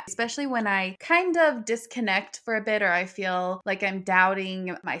something that, especially when I kind of disconnect for a bit, or I feel like I'm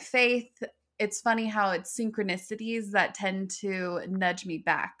doubting my faith, it's funny how it's synchronicities that tend to nudge me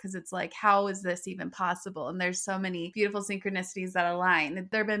back, because it's like, how is this even possible? And there's so many beautiful synchronicities that align.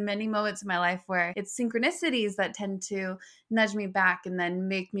 There have been many moments in my life where it's synchronicities that tend to nudge me back and then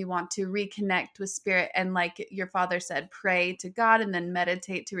make me want to reconnect with spirit. And like your father said, pray to God and then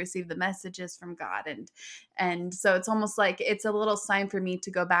meditate to receive the messages from God. And so it's almost like it's a little sign for me to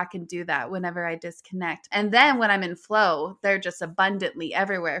go back and do that whenever I disconnect. And then when I'm in flow, they're just abundantly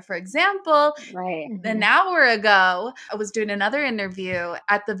everywhere. For example, Right. an hour ago, I was doing another interview.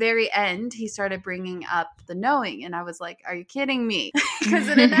 At the very end, he started bringing up the knowing. And I was like, are you kidding me? Because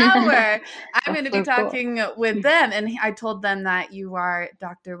in an hour, I'm going to be talking with them. And I told them that you are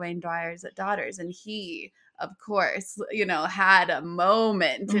Dr. Wayne Dyer's daughters. And he, of course, had a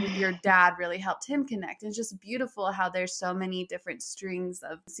moment, and your dad really helped him connect. It's just beautiful how there's so many different strings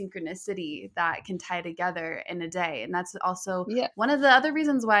of synchronicity that can tie together in a day. And that's also one of the other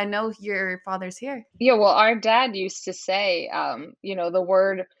reasons why I know your father's here. Yeah, well, our dad used to say, the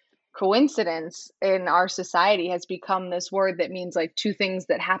word coincidence in our society has become this word that means like two things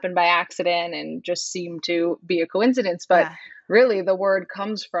that happen by accident and just seem to be a coincidence. But really, the word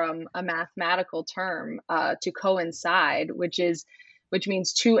comes from a mathematical term, to coincide, which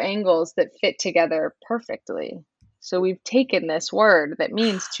means two angles that fit together perfectly. So we've taken this word that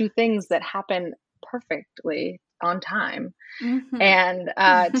means two things that happen perfectly on time. And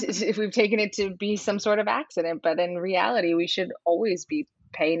if we've taken it to be some sort of accident, but in reality, we should always be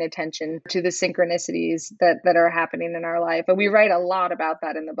paying attention to the synchronicities that are happening in our life. And we write a lot about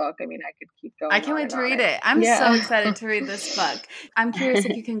that in the book. I mean, I could keep going. I can't wait to read it. I'm so excited to read this book. I'm curious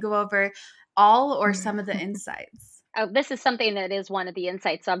if you can go over all or some of the insights. Oh, this is something that is one of the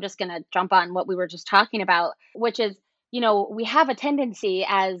insights. So I'm just going to jump on what we were just talking about, which is, we have a tendency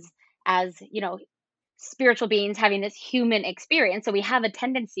as spiritual beings having this human experience. So we have a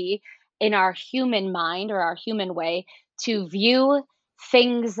tendency in our human mind or our human way to view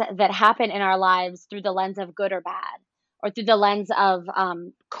things that happen in our lives through the lens of good or bad, or through the lens of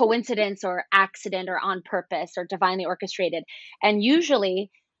coincidence or accident or on purpose or divinely orchestrated. And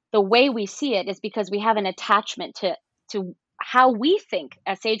usually the way we see it is because we have an attachment to how we think,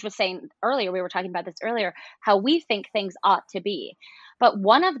 as Sage was saying earlier, we were talking about this earlier, how we think things ought to be. But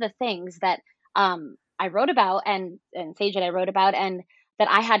one of the things that I wrote about and Sage and I wrote about and that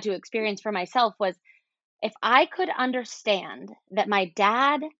I had to experience for myself was, if I could understand that my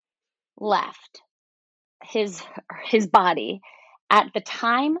dad left his body at the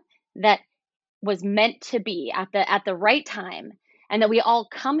time that was meant to be, at the right time, and that we all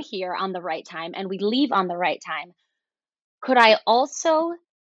come here on the right time and we leave on the right time, could I also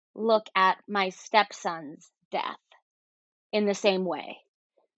look at my stepson's death in the same way?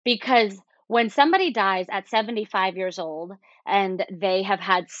 Because when somebody dies at 75 years old and they have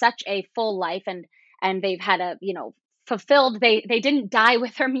had such a full life and they've had a, fulfilled, they didn't die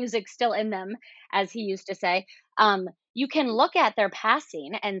with their music still in them, as he used to say, you can look at their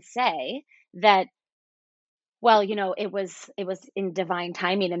passing and say that, well, it was in divine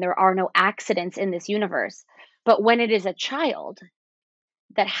timing and there are no accidents in this universe. But when it is a child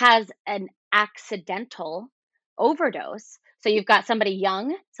that has an accidental overdose, so you've got somebody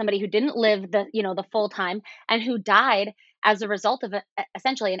young, somebody who didn't live the full time and who died as a result of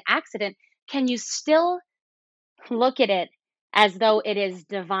essentially an accident, can you still look at it as though it is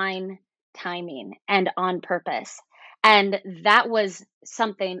divine timing and on purpose? And that was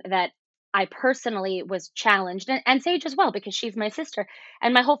something that I personally was challenged, and Sage as well, because she's my sister,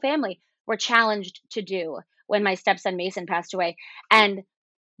 and my whole family were challenged to do when my stepson Mason passed away. And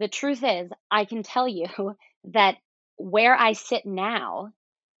the truth is, I can tell you that where I sit now,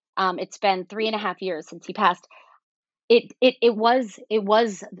 it's been 3.5 years since he passed. It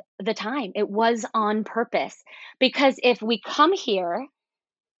was the time. It was on purpose, because if we come here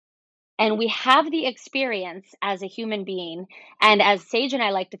and we have the experience as a human being, and as Sage and I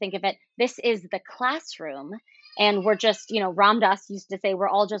like to think of it, this is the classroom, and we're just, Ram Dass used to say, we're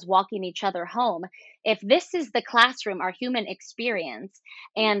all just walking each other home. If this is the classroom, our human experience,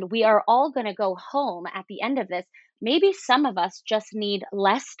 and we are all going to go home at the end of this, maybe some of us just need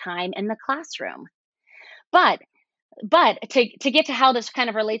less time in the classroom. But to get to how this kind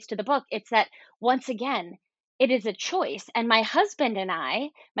of relates to the book, it's that, once again, it is a choice. And my husband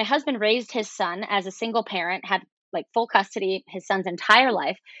raised his son as a single parent, had like full custody his son's entire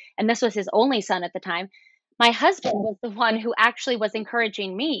life. And this was his only son at the time. My husband was the one who actually was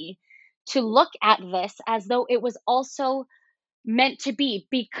encouraging me to look at this as though it was also meant to be,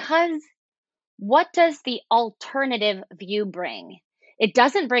 because what does the alternative view bring? It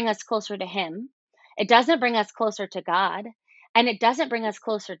doesn't bring us closer to him. It doesn't bring us closer to God, and it doesn't bring us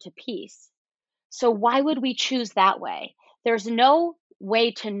closer to peace. So why would we choose that way? There's no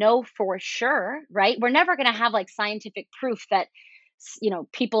way to know for sure, right? We're never going to have like scientific proof that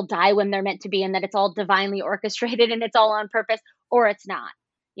people die when they're meant to be and that it's all divinely orchestrated and it's all on purpose, or it's not.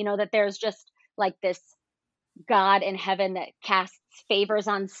 That there's just like this God in heaven that casts favors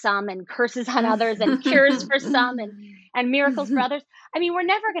on some and curses on others and cures for some and miracles for others. I mean, we're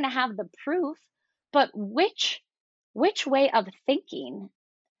never going to have the proof, but which way of thinking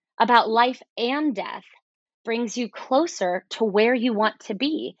about life and death brings you closer to where you want to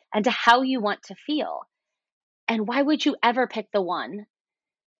be and to how you want to feel? And why would you ever pick the one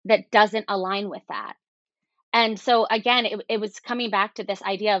that doesn't align with that? And so again, it was coming back to this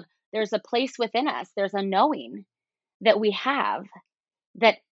idea of there's a place within us, there's a knowing that we have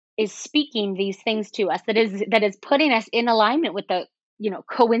that is speaking these things to us, that is putting us in alignment with the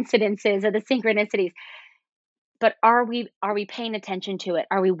coincidences or the synchronicities. But are we paying attention to it?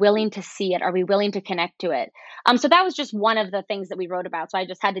 Are we willing to see it? Are we willing to connect to it? So that was just one of the things that we wrote about. So I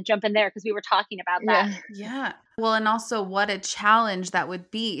just had to jump in there because we were talking about that. Yeah. Well, and also what a challenge that would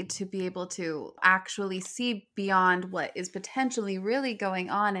be to be able to actually see beyond what is potentially really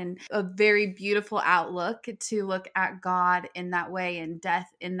going on, and a very beautiful outlook to look at God in that way and death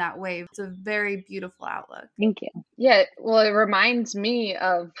in that way. It's a very beautiful outlook. Thank you. Yeah, well, it reminds me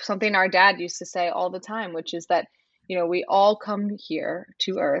of something our dad used to say all the time, which is that, we all come here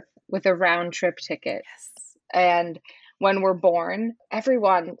to Earth with a round trip ticket. Yes. And when we're born,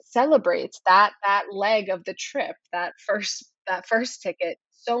 everyone celebrates that leg of the trip, that first ticket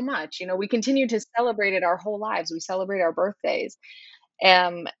so much. We continue to celebrate it our whole lives. We celebrate our birthdays.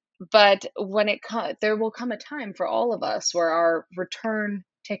 But when there will come a time for all of us where our return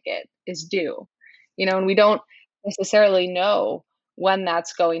ticket is due, and we don't necessarily know when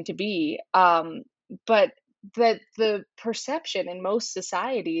that's going to be. But that the perception in most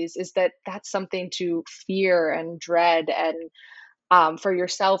societies is that that's something to fear and dread, and for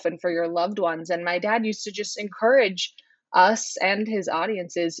yourself and for your loved ones. And my dad used to just encourage us and his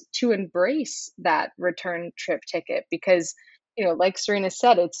audiences to embrace that return trip ticket because, like Serena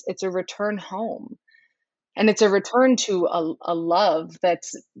said, it's a return home. And it's a return to a love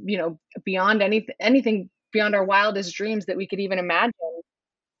that's, beyond anything beyond our wildest dreams that we could even imagine.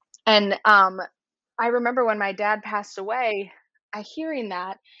 And I remember when my dad passed away, I hearing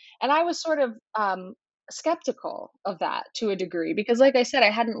that, and I was sort of skeptical of that to a degree because, like I said, I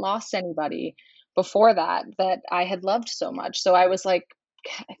hadn't lost anybody before that I had loved so much. So I was like,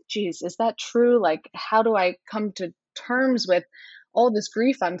 geez, is that true? Like, how do I come to terms with all this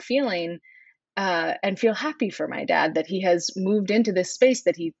grief I'm feeling? And feel happy for my dad that he has moved into this space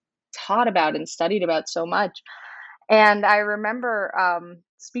that he taught about and studied about so much. And I remember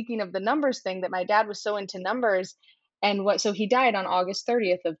speaking of the numbers thing, that my dad was so into numbers. And so he died on August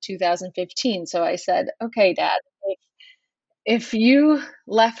 30th of 2015. So I said, okay, Dad, if you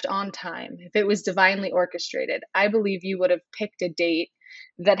left on time, if it was divinely orchestrated, I believe you would have picked a date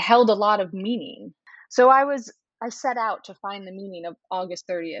that held a lot of meaning. So I set out to find the meaning of August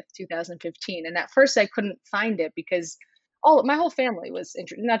 30th, 2015. And at first I couldn't find it because my whole family was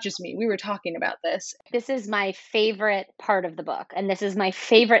interested, not just me. We were talking about this. This is my favorite part of the book. And this is my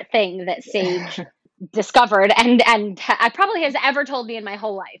favorite thing that Sage discovered and I probably has ever told me in my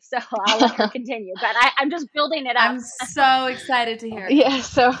whole life. So I'll let her continue, but I'm just building it up. I'm so excited to hear it. Yeah.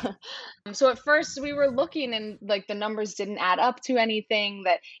 So at first we were looking and like the numbers didn't add up to anything,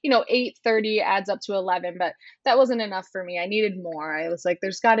 that, 8:30 adds up to 11, but that wasn't enough for me. I needed more. I was like,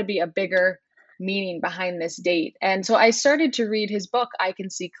 there's got to be a bigger meaning behind this date. And so I started to read his book, I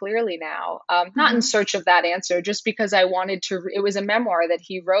Can See Clearly Now, not in search of that answer, just because I wanted to, it was a memoir that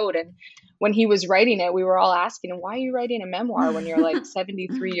he wrote. And when he was writing it, we were all asking him, why are you writing a memoir when you're like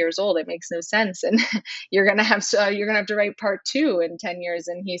 73 years old? It makes no sense. And you're going to have to write part 2 in 10 years.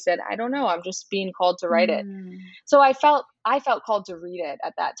 And he said, I don't know. I'm just being called to write it. So I felt called to read it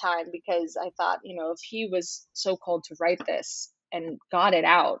at that time because I thought, if he was so called to write this and got it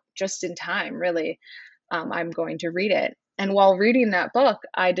out just in time, really, I'm going to read it. And while reading that book,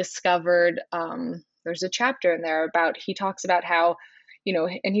 I discovered there's a chapter in there he talks about how,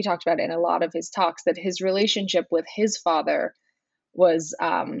 and he talked about it in a lot of his talks, that his relationship with his father was,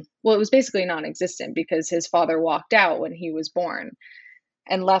 it was basically non-existent because his father walked out when he was born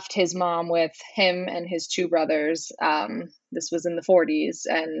and left his mom with him and his 2 brothers. This was in the 40s.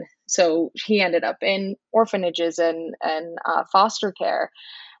 And so he ended up in orphanages and foster care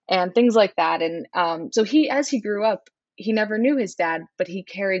and things like that. And so as he grew up, he never knew his dad, but he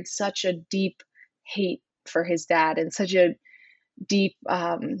carried such a deep hate for his dad and such a deep,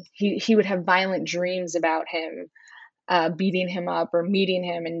 he would have violent dreams about him. beating him up or meeting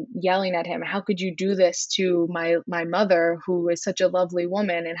him and yelling at him. How could you do this to my mother, who is such a lovely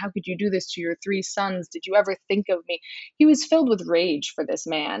woman? And how could you do this to your 3 sons? Did you ever think of me? He was filled with rage for this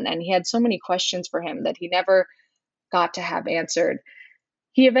man, and he had so many questions for him that he never got to have answered.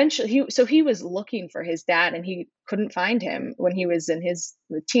 He was looking for his dad, and he couldn't find him when he was in his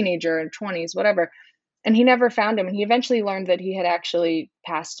teenager and 20s, whatever. And he never found him. And he eventually learned that he had actually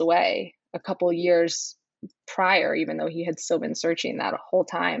passed away a couple years prior, even though he had still been searching that whole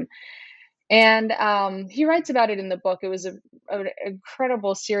time. And he writes about it in the book. It was an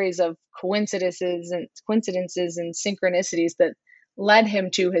incredible series of coincidences and synchronicities that led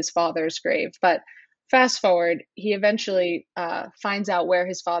him to his father's grave. But fast forward, he eventually finds out where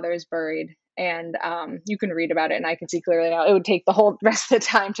his father is buried. And you can read about it, and I can see clearly now. It would take the whole rest of the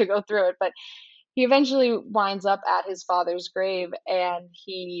time to go through it. But he eventually winds up at his father's grave, and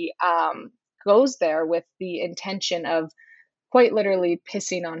he goes there with the intention of quite literally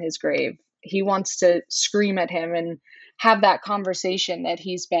pissing on his grave. He wants to scream at him and have that conversation that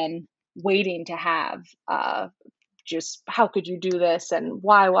he's been waiting to have. Just how could you do this, and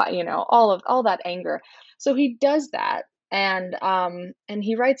why, all that anger. So he does that, and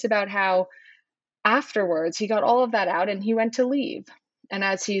he writes about how afterwards he got all of that out and he went to leave. And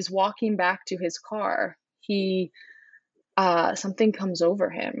as he's walking back to his car, he something comes over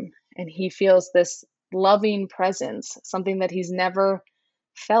him, and he feels this loving presence, something that he's never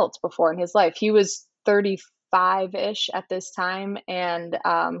felt before in his life. He was 35-ish at this time, and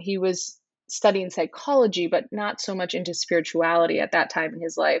he was studying psychology, but not so much into spirituality at that time in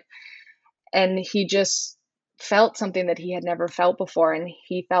his life. And he just felt something that he had never felt before, and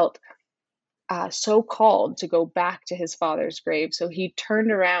he felt so called to go back to his father's grave. So he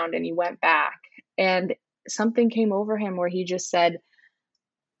turned around and he went back, and something came over him where he just said,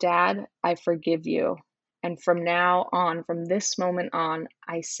 "Dad, I forgive you. And from now on, from this moment on,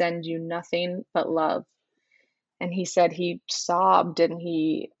 I send you nothing but love." And he said he sobbed, and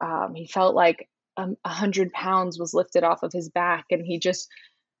he felt like 100 pounds was lifted off of his back. And he just,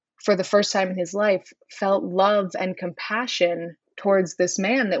 for the first time in his life, felt love and compassion towards this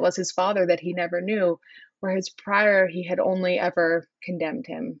man that was his father that he never knew, whereas prior he had only ever condemned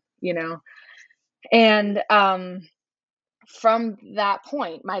him. And from that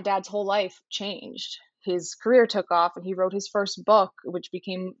point, my dad's whole life changed. His career took off, and he wrote his first book, which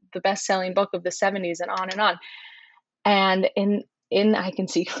became the best-selling book of the 70s, and on and on. And in I can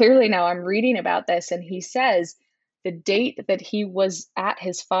see clearly now, I'm reading about this, and he says the date that he was at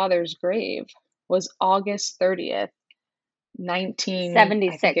his father's grave was August 30th,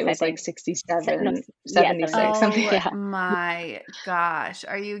 76, I think it was like 67, No, 76, yeah, something. Oh Yeah. my gosh.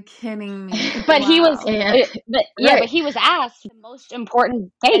 Are you kidding me? But he was, Wow. but he was asked the most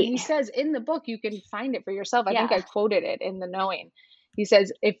important And he date. says in the book, you can find it for yourself. I think Yeah. I quoted it in the Knowing. He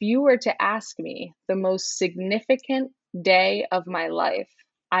says, if you were to ask me the most significant day of my life,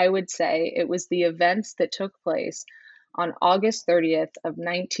 I would say it was the events that took place on August 30th of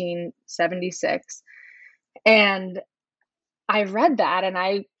 1976. And I read that, and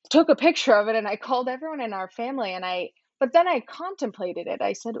I took a picture of it, and I called everyone in our family, but then I contemplated it.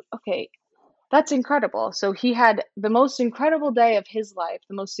 I said, okay, that's incredible. So he had the most incredible day of his life,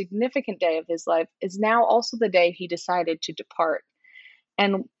 the most significant day of his life is now also the day he decided to depart.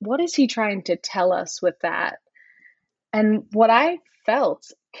 And what is he trying to tell us with that? And what I felt,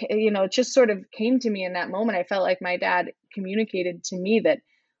 it just sort of came to me in that moment. I felt like my dad communicated to me that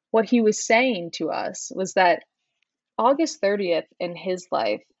what he was saying to us was that August 30th in his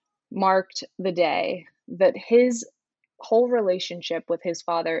life marked the day that his whole relationship with his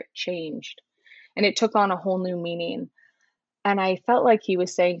father changed, and it took on a whole new meaning. And I felt like he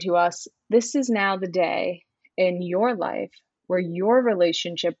was saying to us, this is now the day in your life where your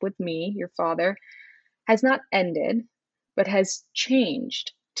relationship with me, your father, has not ended, but has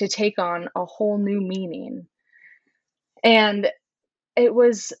changed to take on a whole new meaning. And it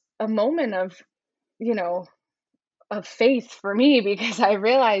was a moment you know, of faith for me, because I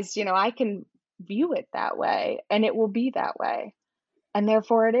realized, I can view it that way, and it will be that way. And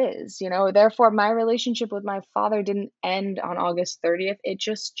therefore it is, therefore my relationship with my father didn't end on August 30th. It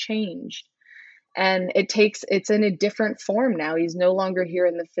just changed. And it's in a different form now. He's no longer here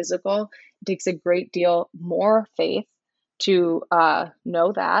in the physical. It takes a great deal more faith to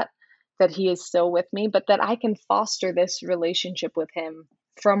know that he is still with me, but that I can foster this relationship with him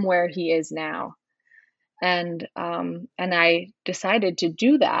from where he is now. And I decided to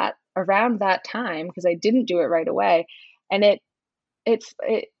do that around that time, because I didn't do it right away. And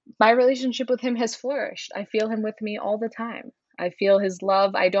my relationship with him has flourished. I feel him with me all the time. I feel his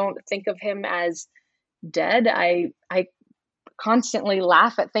love. I don't think of him as dead, I constantly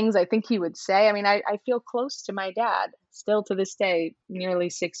laugh at things I think he would say. I mean, I feel close to my dad still to this day, nearly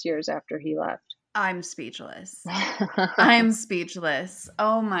 6 years after he left. I'm speechless. I'm speechless.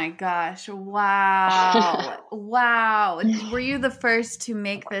 Oh my gosh. Wow. Wow. Were you the first to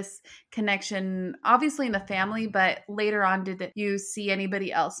make this connection, obviously in the family, but later on, did you see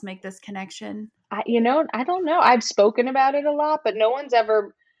anybody else make this connection? I don't know. I've spoken about it a lot, but no one's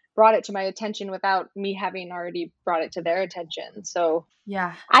ever brought it to my attention without me having already brought it to their attention. So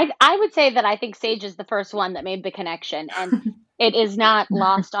Yeah. I would say that I think Sage is the first one that made the connection, and it is not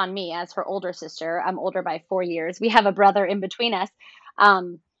lost on me as her older sister. I'm older by 4 years. We have a brother in between us,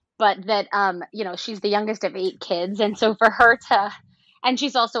 um, but that she's the youngest of 8 kids, and so for her to, and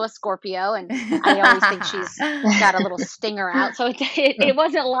she's also a Scorpio, and I always think she's got a little stinger out. So it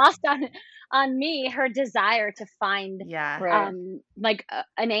wasn't lost on me her desire to find Yeah. right. like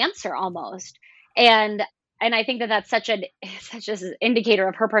an answer almost, and I think that that's such an indicator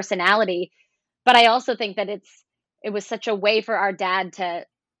of her personality. But I also think that it was such a way for our dad to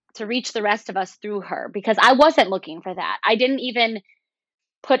reach the rest of us through her, because I wasn't looking for that. I didn't even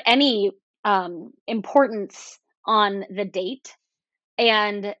put any importance on the date,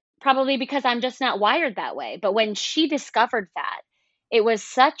 and probably because I'm just not wired that way. But when she discovered that, it was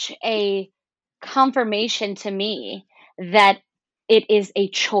such a confirmation to me that it is a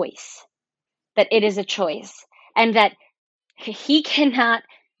choice, that it is a choice, and that he cannot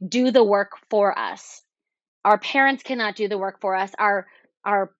do the work for us. Our parents cannot do the work for us. Our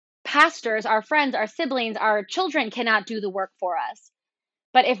pastors, our friends, our siblings, our children cannot do the work for us.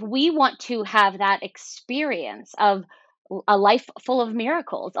 But if we want to have that experience of a life full of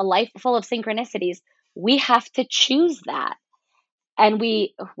miracles, a life full of synchronicities, we have to choose that. And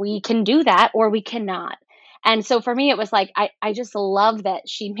we can do that or we cannot. And so for me, it was like, I just love that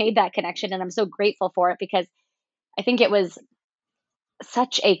she made that connection. And I'm so grateful for it, because I think it was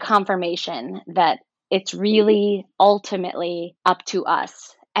such a confirmation that it's really ultimately up to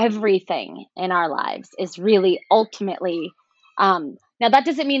us. Everything in our lives is really ultimately, now that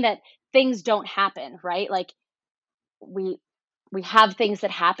doesn't mean that things don't happen, right? Like we we have things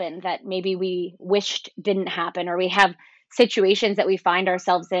that happen that maybe we wished didn't happen, or we have situations that we find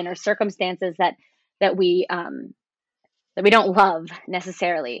ourselves in, or circumstances that we don't love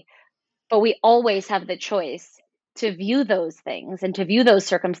necessarily, but we always have the choice to view those things and to view those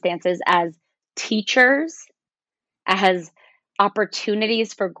circumstances as teachers, as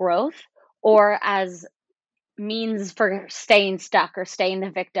opportunities for growth, or as means for staying stuck or staying the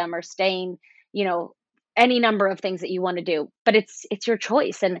victim or staying, you know, any number of things that you want to do. But it's your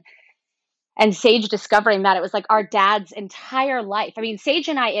choice. And Sage discovering that, it was like our dad's entire life. I mean, Sage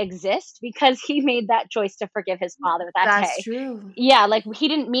and I exist because he made that choice to forgive his father that That's day. true. Yeah, like he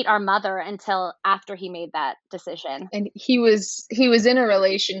didn't meet our mother until after he made that decision. And he was in a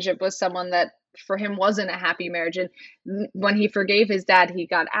relationship with someone that for him wasn't a happy marriage, and when he forgave his dad, he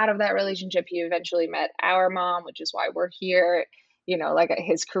got out of that relationship. He eventually met our mom, which is why we're here. Like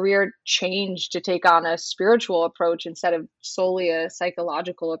his career changed to take on a spiritual approach instead of solely a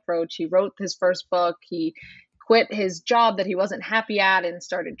psychological approach. He wrote his first book. He quit his job that he wasn't happy at and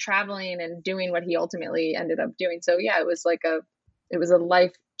started traveling and doing what he ultimately ended up doing. So yeah, it was a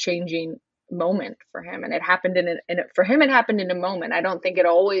life changing moment for him, and it happened for him, it happened in a moment. I don't think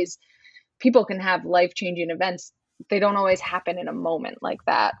people can have life changing events. They don't always happen in a moment like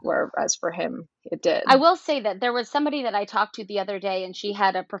that, whereas for him it did. I will say that there was somebody that I talked to the other day, and she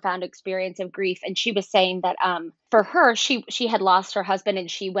had a profound experience of grief, and she was saying that for her, she had lost her husband,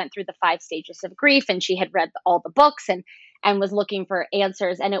 and she went through the 5 stages of grief, and she had read all the books and was looking for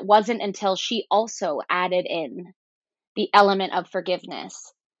answers, and it wasn't until she also added in the element of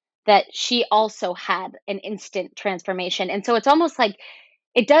forgiveness that she also had an instant transformation. And so it's almost like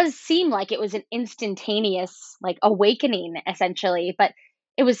it does seem like it was an instantaneous like awakening essentially, but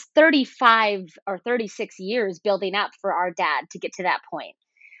it was 35 or 36 years building up for our dad to get to that point.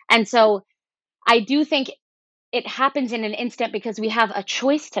 And so I do think it happens in an instant because we have a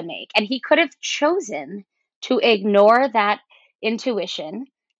choice to make. And he could have chosen to ignore that intuition,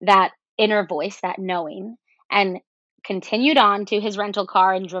 that inner voice, that knowing, and continued on to his rental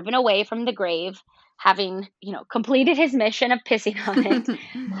car and driven away from the grave, having, completed his mission of pissing on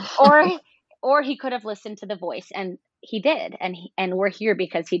it. Or he could have listened to the voice, and he did. And we're here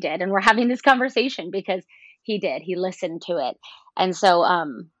because he did. And we're having this conversation because he did. He listened to it. And so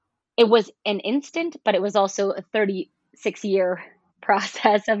it was an instant, but it was also a 36-year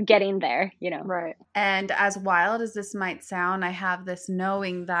process of getting there, you know. Right. And as wild as this might sound, I have this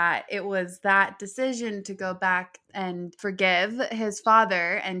knowing that it was that decision to go back and forgive his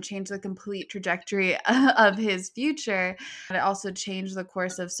father and change the complete trajectory of his future. It also changed the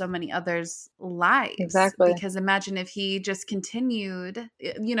course of so many others' lives. Exactly. Because imagine if he just continued,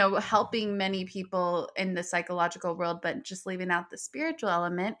 helping many people in the psychological world, but just leaving out the spiritual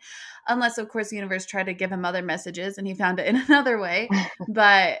element, unless, of course, the universe tried to give him other messages and he found it in another way.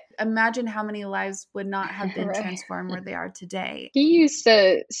 But imagine how many lives would not have been Right. transformed where they are today. He used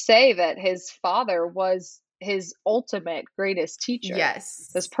to say that his father was his ultimate greatest teacher. Yes.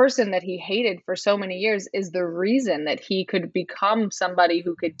 This person that he hated for so many years is the reason that he could become somebody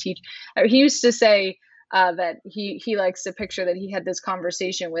who could teach. He used to say that he likes to picture that he had this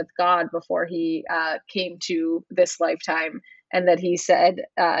conversation with God before he came to this lifetime, and that he said,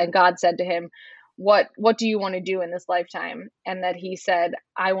 and God said to him, what do you want to do in this lifetime? And that he said,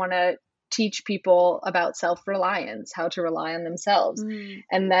 I want to teach people about self-reliance, how to rely on themselves.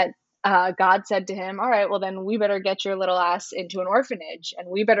 And that God said to him, all right, well, then we better get your little ass into an orphanage, and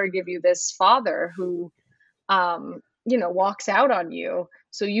we better give you this father who, walks out on you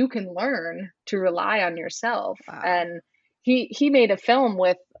so you can learn to rely on yourself. Wow. And he made a film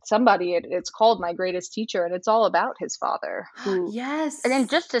with somebody, it's called My Greatest Teacher, and it's all about his father who, Yes. And then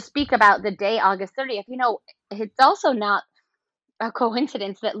just to speak about the day, August 30th, it's also not a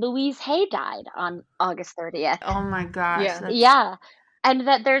coincidence that Louise Hay died on August 30th. Oh my gosh. Yeah. Yeah. And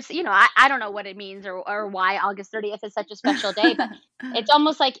that there's, I don't know what it means or why August 30th is such a special day, but it's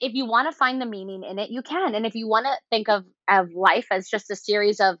almost like if you want to find the meaning in it, you can. And if you want to think of life as just a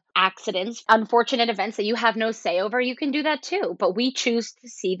series of accidents, unfortunate events that you have no say over, you can do that too. But we choose to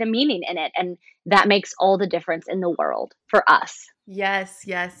see the meaning in it. And that makes all the difference in the world for us. Yes,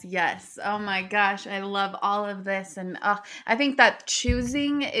 yes, yes. Oh my gosh, I love all of this. And I think that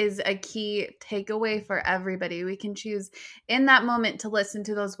choosing is a key takeaway for everybody. We can choose in that moment to listen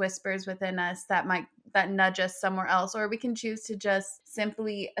to those whispers within us that nudge us somewhere else, or we can choose to just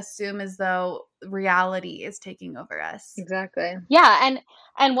simply assume as though reality is taking over us. Exactly. Yeah,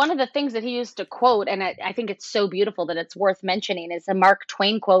 and one of the things that he used to quote, and I think it's so beautiful that it's worth mentioning, is a Mark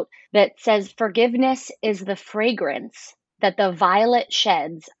Twain quote that says, "Forgiveness is the fragrance that the violet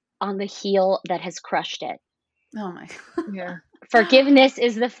sheds on the heel that has crushed it." Oh my. Yeah. Forgiveness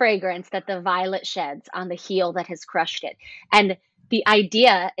is the fragrance that the violet sheds on the heel that has crushed it. And the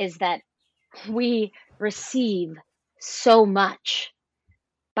idea is that we receive so much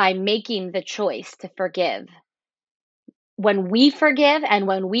by making the choice to forgive. When we forgive and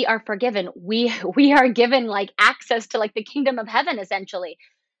when we are forgiven, we are given like access to like the kingdom of heaven essentially.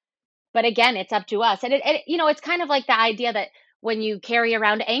 But again, it's up to us. And it's kind of like the idea that when you carry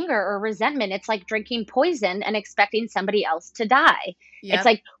around anger or resentment, it's like drinking poison and expecting somebody else to die. Yep. It's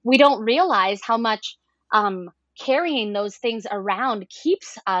like we don't realize how much carrying those things around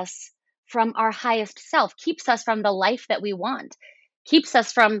keeps us from our highest self, keeps us from the life that we want, keeps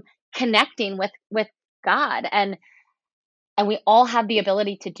us from connecting with God. And we all have the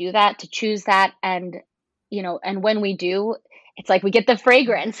ability to do that, to choose that. And when we do, it's like we get the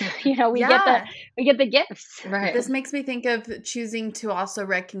fragrance, we Yeah. get the gifts. Right. This makes me think of choosing to also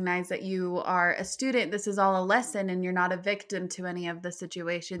recognize that you are a student. This is all a lesson and you're not a victim to any of the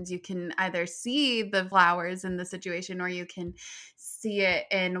situations. You can either see the flowers in the situation or you can see it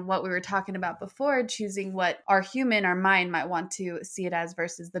in what we were talking about before, choosing what our mind might want to see it as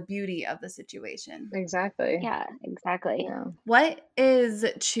versus the beauty of the situation. Exactly. Yeah, exactly. Yeah. What is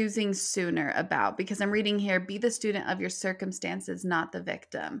choosing sooner about? Because I'm reading here, be the student of your circumstances, not the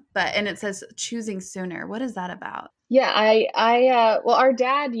victim. And it says choosing sooner. What is that about? Yeah, well, our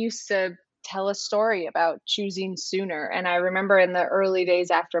dad used to tell a story about choosing sooner. And I remember in the early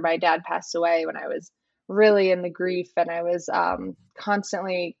days after my dad passed away, when I was really in the grief and I was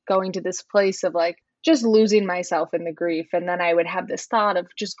constantly going to this place of like just losing myself in the grief. And then I would have this thought of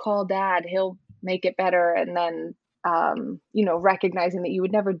just call dad, he'll make it better. And then, recognizing that you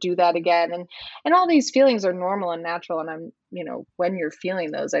would never do that again. And all these feelings are normal and natural. And when you're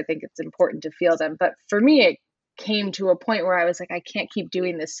feeling those, I think it's important to feel them. But for me, it came to a point where I was like, I can't keep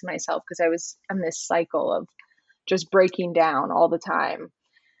doing this to myself because I was in this cycle of just breaking down all the time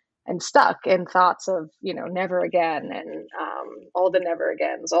and stuck in thoughts of, never again and all the never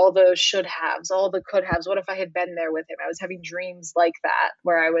agains, all the should haves, all the could haves. What if I had been there with him? I was having dreams like that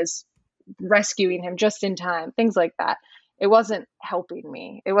where I was rescuing him just in time, things like that. It wasn't helping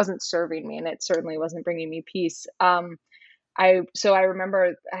me. It wasn't serving me. And it certainly wasn't bringing me peace. So I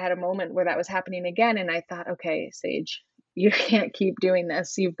remember I had a moment where that was happening again. And I thought, okay, Sage, you can't keep doing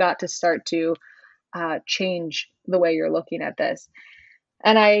this. You've got to start to change the way you're looking at this.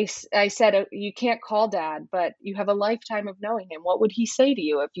 And I said, you can't call dad, but you have a lifetime of knowing him. What would he say to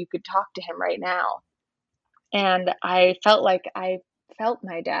you if you could talk to him right now? And I felt like I felt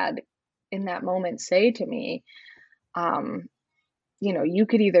my dad in that moment say to me, um, you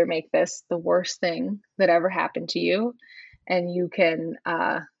could either make this the worst thing that ever happened to you, and you can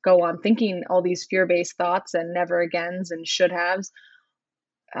go on thinking all these fear-based thoughts and never agains and should haves,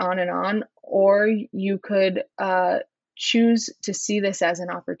 on, or you could choose to see this as an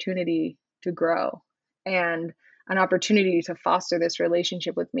opportunity to grow and an opportunity to foster this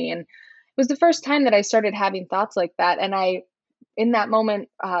relationship with me. And it was the first time that I started having thoughts like that. And I, in that moment,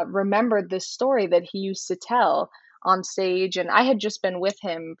 remembered this story that he used to tell on stage. And I had just been with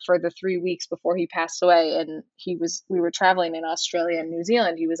him for the 3 weeks before he passed away. And we were traveling in Australia and New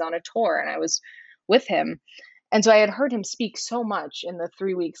Zealand. He was on a tour and I was with him. And so I had heard him speak so much in the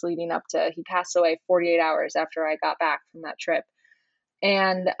 3 weeks leading up to, he passed away 48 hours after I got back from that trip.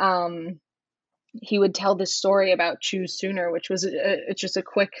 And he would tell this story about Choose Sooner, which was just a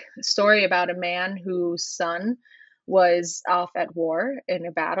quick story about a man whose son was off at war in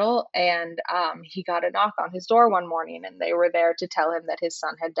a battle. And he got a knock on his door one morning, and they were there to tell him that his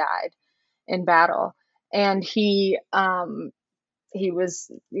son had died in battle. And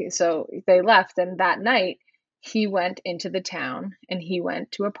so they left. And that night, he went into the town and he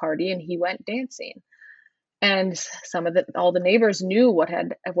went to a party and he went dancing. And all the neighbors knew what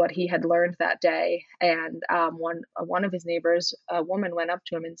he had learned that day. And one of his neighbors, a woman, went up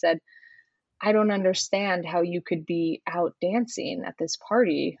to him and said, "I don't understand how you could be out dancing at this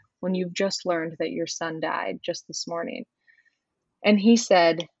party when you've just learned that your son died just this morning." And he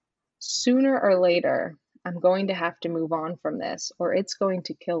said, "Sooner or later, I'm going to have to move on from this, or it's going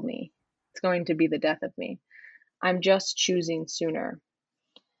to kill me. It's going to be the death of me. I'm just choosing sooner."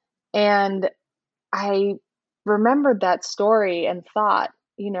 And I remembered that story and thought,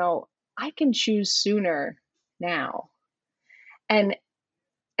 I can choose sooner now. And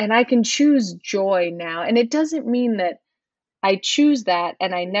I can choose joy now. And it doesn't mean that I choose that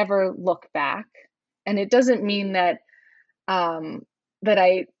and I never look back. And it doesn't mean that that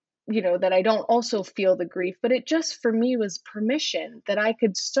I don't also feel the grief, but it just for me was permission that I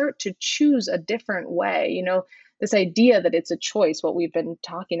could start to choose a different way. This idea that it's a choice, what we've been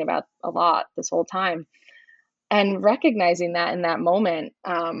talking about a lot this whole time. And recognizing that in that moment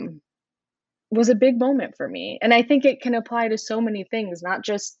was a big moment for me. And I think it can apply to so many things, not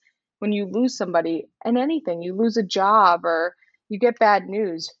just when you lose somebody and anything. You lose a job or you get bad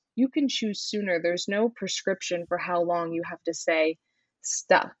news. You can choose sooner. There's no prescription for how long you have to stay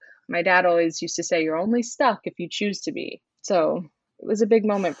stuck. My dad always used to say, you're only stuck if you choose to be. So it was a big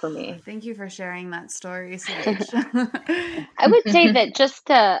moment for me. Thank you for sharing that story, Sage. I would say that just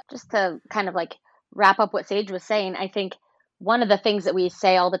to kind of like wrap up what Sage was saying, I think one of the things that we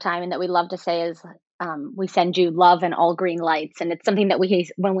say all the time and that we love to say is we send you love and all green lights. And it's something that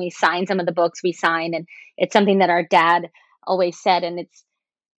when we sign some of the books we sign, and it's something that our dad always said. And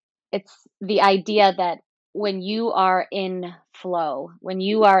it's the idea that when you are in flow, when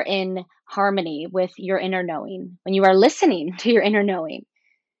you are in harmony with your inner knowing, when you are listening to your inner knowing,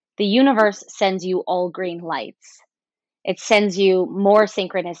 the universe sends you all green lights. It sends you more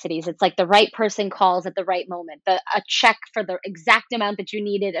synchronicities. It's like the right person calls at the right moment. A check for the exact amount that you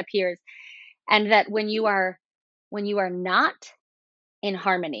needed appears. And that when you are not in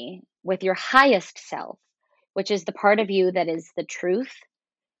harmony with your highest self, which is the part of you that is the truth,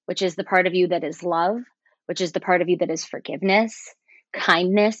 which is the part of you that is love, which is the part of you that is forgiveness,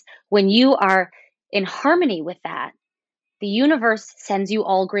 kindness, when you are in harmony with that, the universe sends you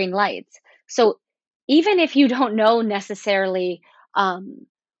all green lights. So even if you don't know necessarily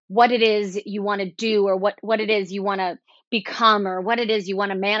what it is you want to do, or what it is you want to become, or what it is you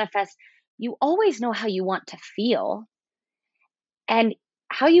want to manifest, you always know how you want to feel. And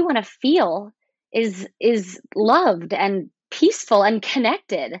how you want to feel is loved and peaceful and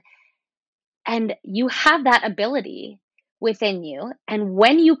connected. And you have that ability within you. And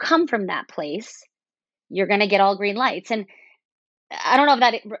when you come from that place, you're going to get all green lights. And I don't know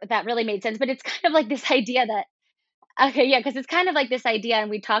if that really made sense, but it's kind of like this idea that, okay, yeah, because it's kind of like this idea, and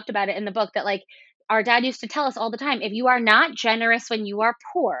we talked about it in the book, that like our dad used to tell us all the time, if you are not generous when you are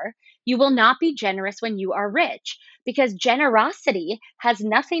poor, you will not be generous when you are rich, because generosity has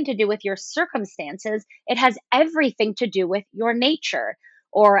nothing to do with your circumstances. It has everything to do with your nature.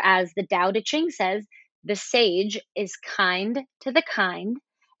 Or as the Tao Te Ching says, the sage is kind to the kind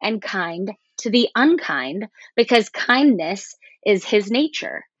and kind to the unkind, because kindness is his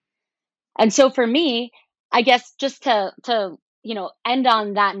nature. And so for me, I guess just to end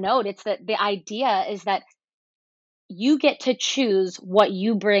on that note, it's that the idea is that you get to choose what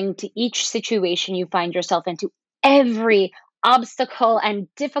you bring to each situation you find yourself into. Every obstacle and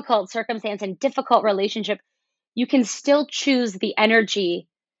difficult circumstance and difficult relationship, you can still choose the energy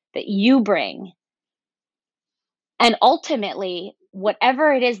that you bring. And ultimately,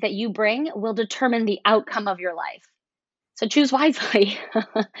 whatever it is that you bring will determine the outcome of your life. So choose wisely.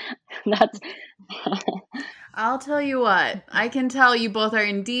 That's I'll tell you what, I can tell you both are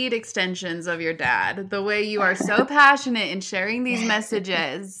indeed extensions of your dad. The way you are so passionate in sharing these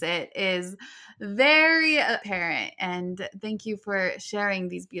messages, it is very apparent. And thank you for sharing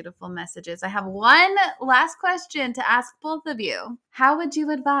these beautiful messages. I have one last question to ask both of you. How would you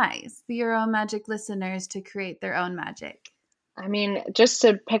advise the Your Own Magic listeners to create their own magic? I mean, just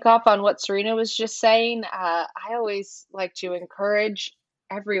to pick up on what Serena was just saying, I always like to encourage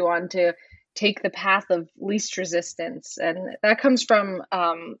everyone to take the path of least resistance. And that comes from,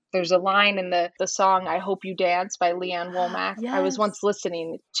 there's a line in the song, I Hope You Dance by Leanne Womack. I was once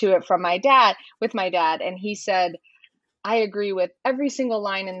listening to it from with my dad, and he said, I agree with every single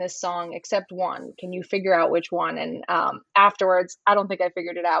line in this song except one. Can you figure out which one? And afterwards, I don't think I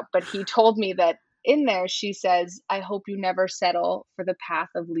figured it out, but he told me that in there, she says, I hope you never settle for the path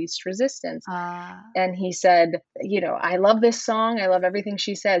of least resistance. And he said, I love this song. I love everything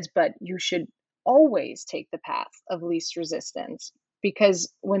she says, but you should always take the path of least resistance,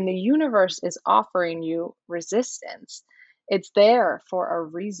 because when the universe is offering you resistance, it's there for a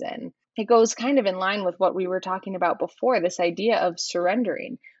reason. It goes kind of in line with what we were talking about before, this idea of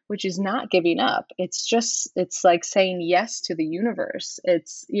surrendering, which is not giving up. It's like saying yes to the universe.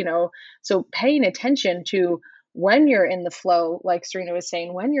 So paying attention to when you're in the flow, like Serena was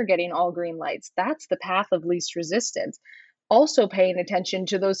saying, when you're getting all green lights, that's the path of least resistance. Also paying attention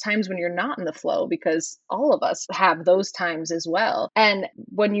to those times when you're not in the flow, because all of us have those times as well. And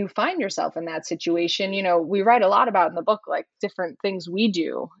when you find yourself in that situation, we write a lot about in the book, like different things we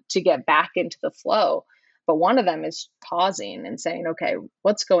do to get back into the flow. But one of them is pausing and saying, okay,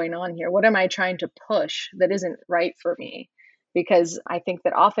 what's going on here? What am I trying to push that isn't right for me? Because I think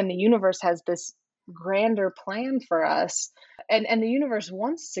that often the universe has this grander plan for us, and the universe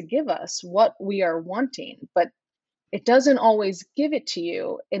wants to give us what we are wanting, but it doesn't always give it to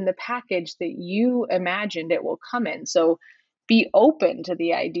you in the package that you imagined it will come in. So be open to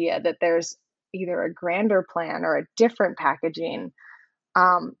the idea that there's either a grander plan or a different packaging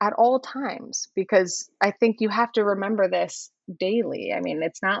at all times, because I think you have to remember this daily. I mean,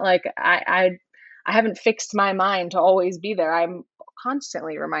 it's not like I haven't fixed my mind to always be there. I'm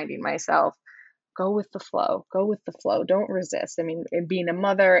constantly reminding myself, go with the flow, don't resist. I mean, in being a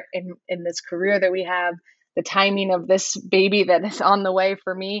mother, in this career that we have, the timing of this baby that is on the way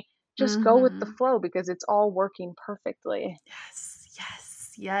for me, just go with the flow, because it's all working perfectly.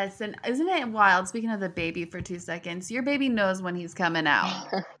 Yes. And isn't it wild? Speaking of the baby for 2 seconds, your baby knows when he's coming out.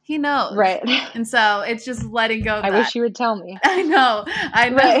 He knows. Right. And so it's just letting go of that. I wish you would tell me. I know.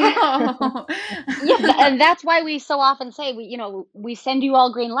 Right. Yeah, and that's why we so often say, we send you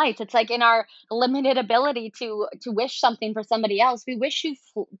all green lights. It's like in our limited ability to wish something for somebody else, we wish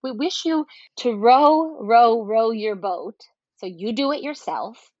you to row your boat. So you do it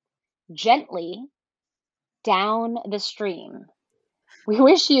yourself, gently down the stream. We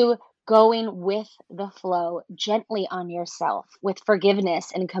wish you going with the flow, gently on yourself, with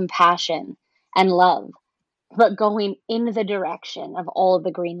forgiveness and compassion and love, but going in the direction of all of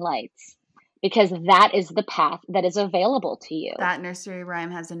the green lights, because that is the path that is available to you. That nursery rhyme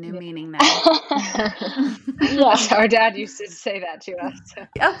has a new meaning now. Yes, our dad used to say that to us.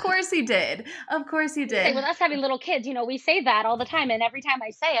 Of course he did. With us having little kids, we say that all the time, and every time I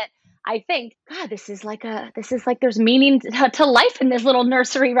say it, I think, God, this is like there's meaning to life in this little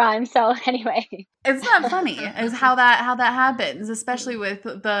nursery rhyme. So anyway, it's not funny is how that happens, especially with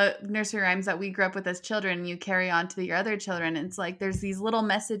the nursery rhymes that we grew up with as children. You carry on to your other children. It's like there's these little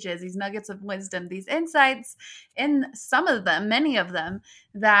messages, these nuggets of wisdom, these insights in some of them, many of them,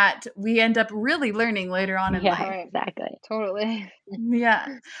 that we end up really learning later on in life. Right, exactly. Totally. Yeah.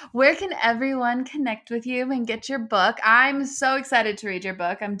 Where can everyone connect with you and get your book? I'm so excited to read your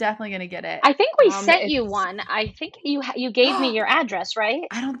book. I'm definitely going to get it. I think we sent you one. I think you gave me your address, right?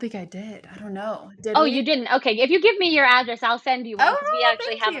 I don't think I did. I don't know. Did we? You didn't? Okay. If you give me your address, I'll send you one, because we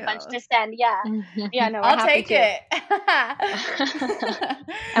actually have a bunch to send. Yeah. Yeah. No, I'll take it.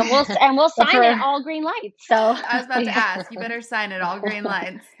 and we'll sign it all green lights. So I was about to ask. You better sign it all green lights.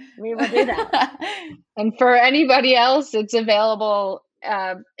 We will do that. And for anybody else, it's available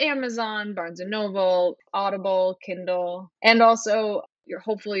Amazon, Barnes & Noble, Audible, Kindle, and also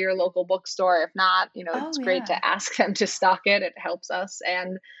hopefully your local bookstore. If not, it's great to ask them to stock it. It helps us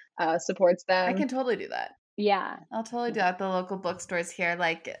and supports them. I can totally do that. Yeah. I'll totally do that at the local bookstores here,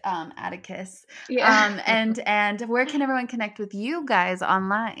 like Atticus. Yeah. And where can everyone connect with you guys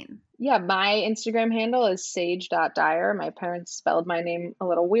online? Yeah, my Instagram handle is sage.dyer. My parents spelled my name a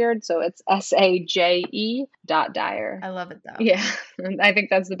little weird, so it's SAJE.Dyer. I love it though. Yeah, I think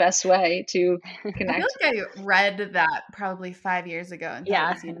that's the best way to connect. I feel like I read that probably 5 years ago and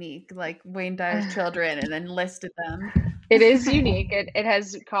thought it was unique, like Wayne Dyer's children, and then listed them. It is unique. It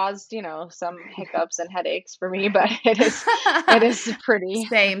has caused, some hiccups and headaches for me, but it is pretty.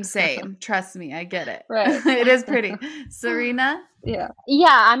 Same. Trust me, I get it. Right. It is pretty. Serena? Yeah,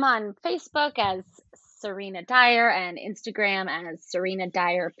 I'm on Facebook as Serena Dyer and Instagram as Serena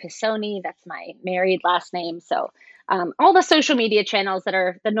Dyer Pisoni. That's my married last name. So all the social media channels that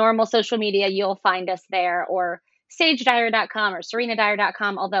are the normal social media, you'll find us there, or sagedyer.com or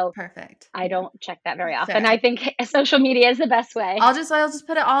serenadyer.com, although perfect. I don't check that very often. I think social media is the best way. I'll just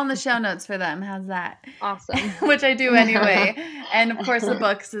put it all in the show notes for them. How's that? Awesome. Which I do anyway. And of course the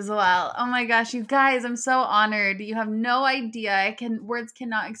books as well. Oh my gosh, you guys, I'm so honored. You have no idea. Words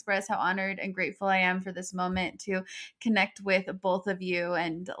cannot express how honored and grateful I am for this moment to connect with both of you.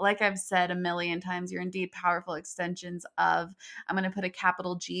 And like I've said a million times, you're indeed powerful extensions of, I'm going to put a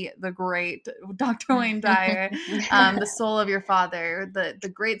capital G, the great Dr. Wayne Dyer. The soul of your father, the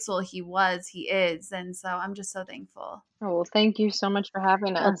great soul he is. And so I'm just so thankful. Oh, well, thank you so much for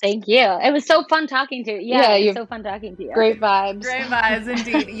having us. Well, thank you. It was so fun talking to you. Yeah, it was so fun talking to you. Great vibes. Great vibes,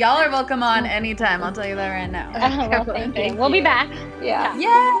 indeed. Y'all are welcome on anytime. I'll tell you that right now. Well, thank you. We'll be back. Yeah.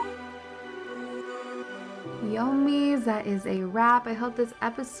 Yomies, that is a wrap. I hope this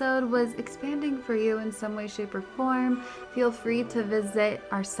episode was expanding for you in some way, shape, or form. Feel free to visit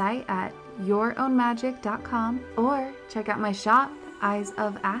our site at yourownmagic.com or check out my shop,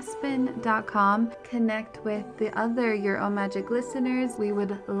 eyesofaspen.com. Connect with the other Your Own Magic listeners. We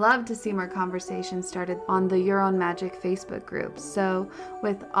would love to see more conversations started on the Your Own Magic Facebook group. So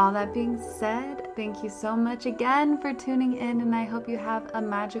with all that being said, thank you so much again for tuning in, and I hope you have a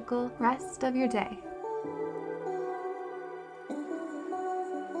magical rest of your day.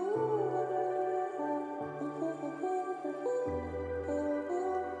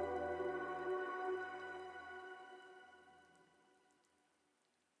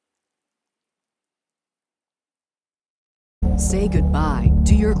 Say goodbye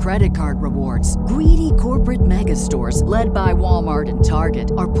to your credit card rewards. Greedy corporate mega stores, led by Walmart and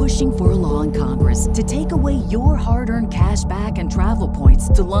Target, are pushing for a law in Congress to take away your hard-earned cash back and travel points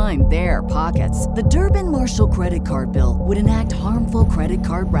to line their pockets. The Durbin-Marshall credit card bill would enact harmful credit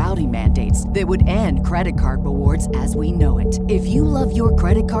card routing mandates that would end credit card rewards as we know it. If you love your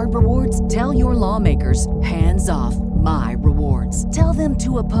credit card rewards, tell your lawmakers, hands off my rewards. Tell them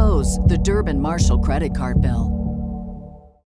to oppose the Durbin-Marshall credit card bill.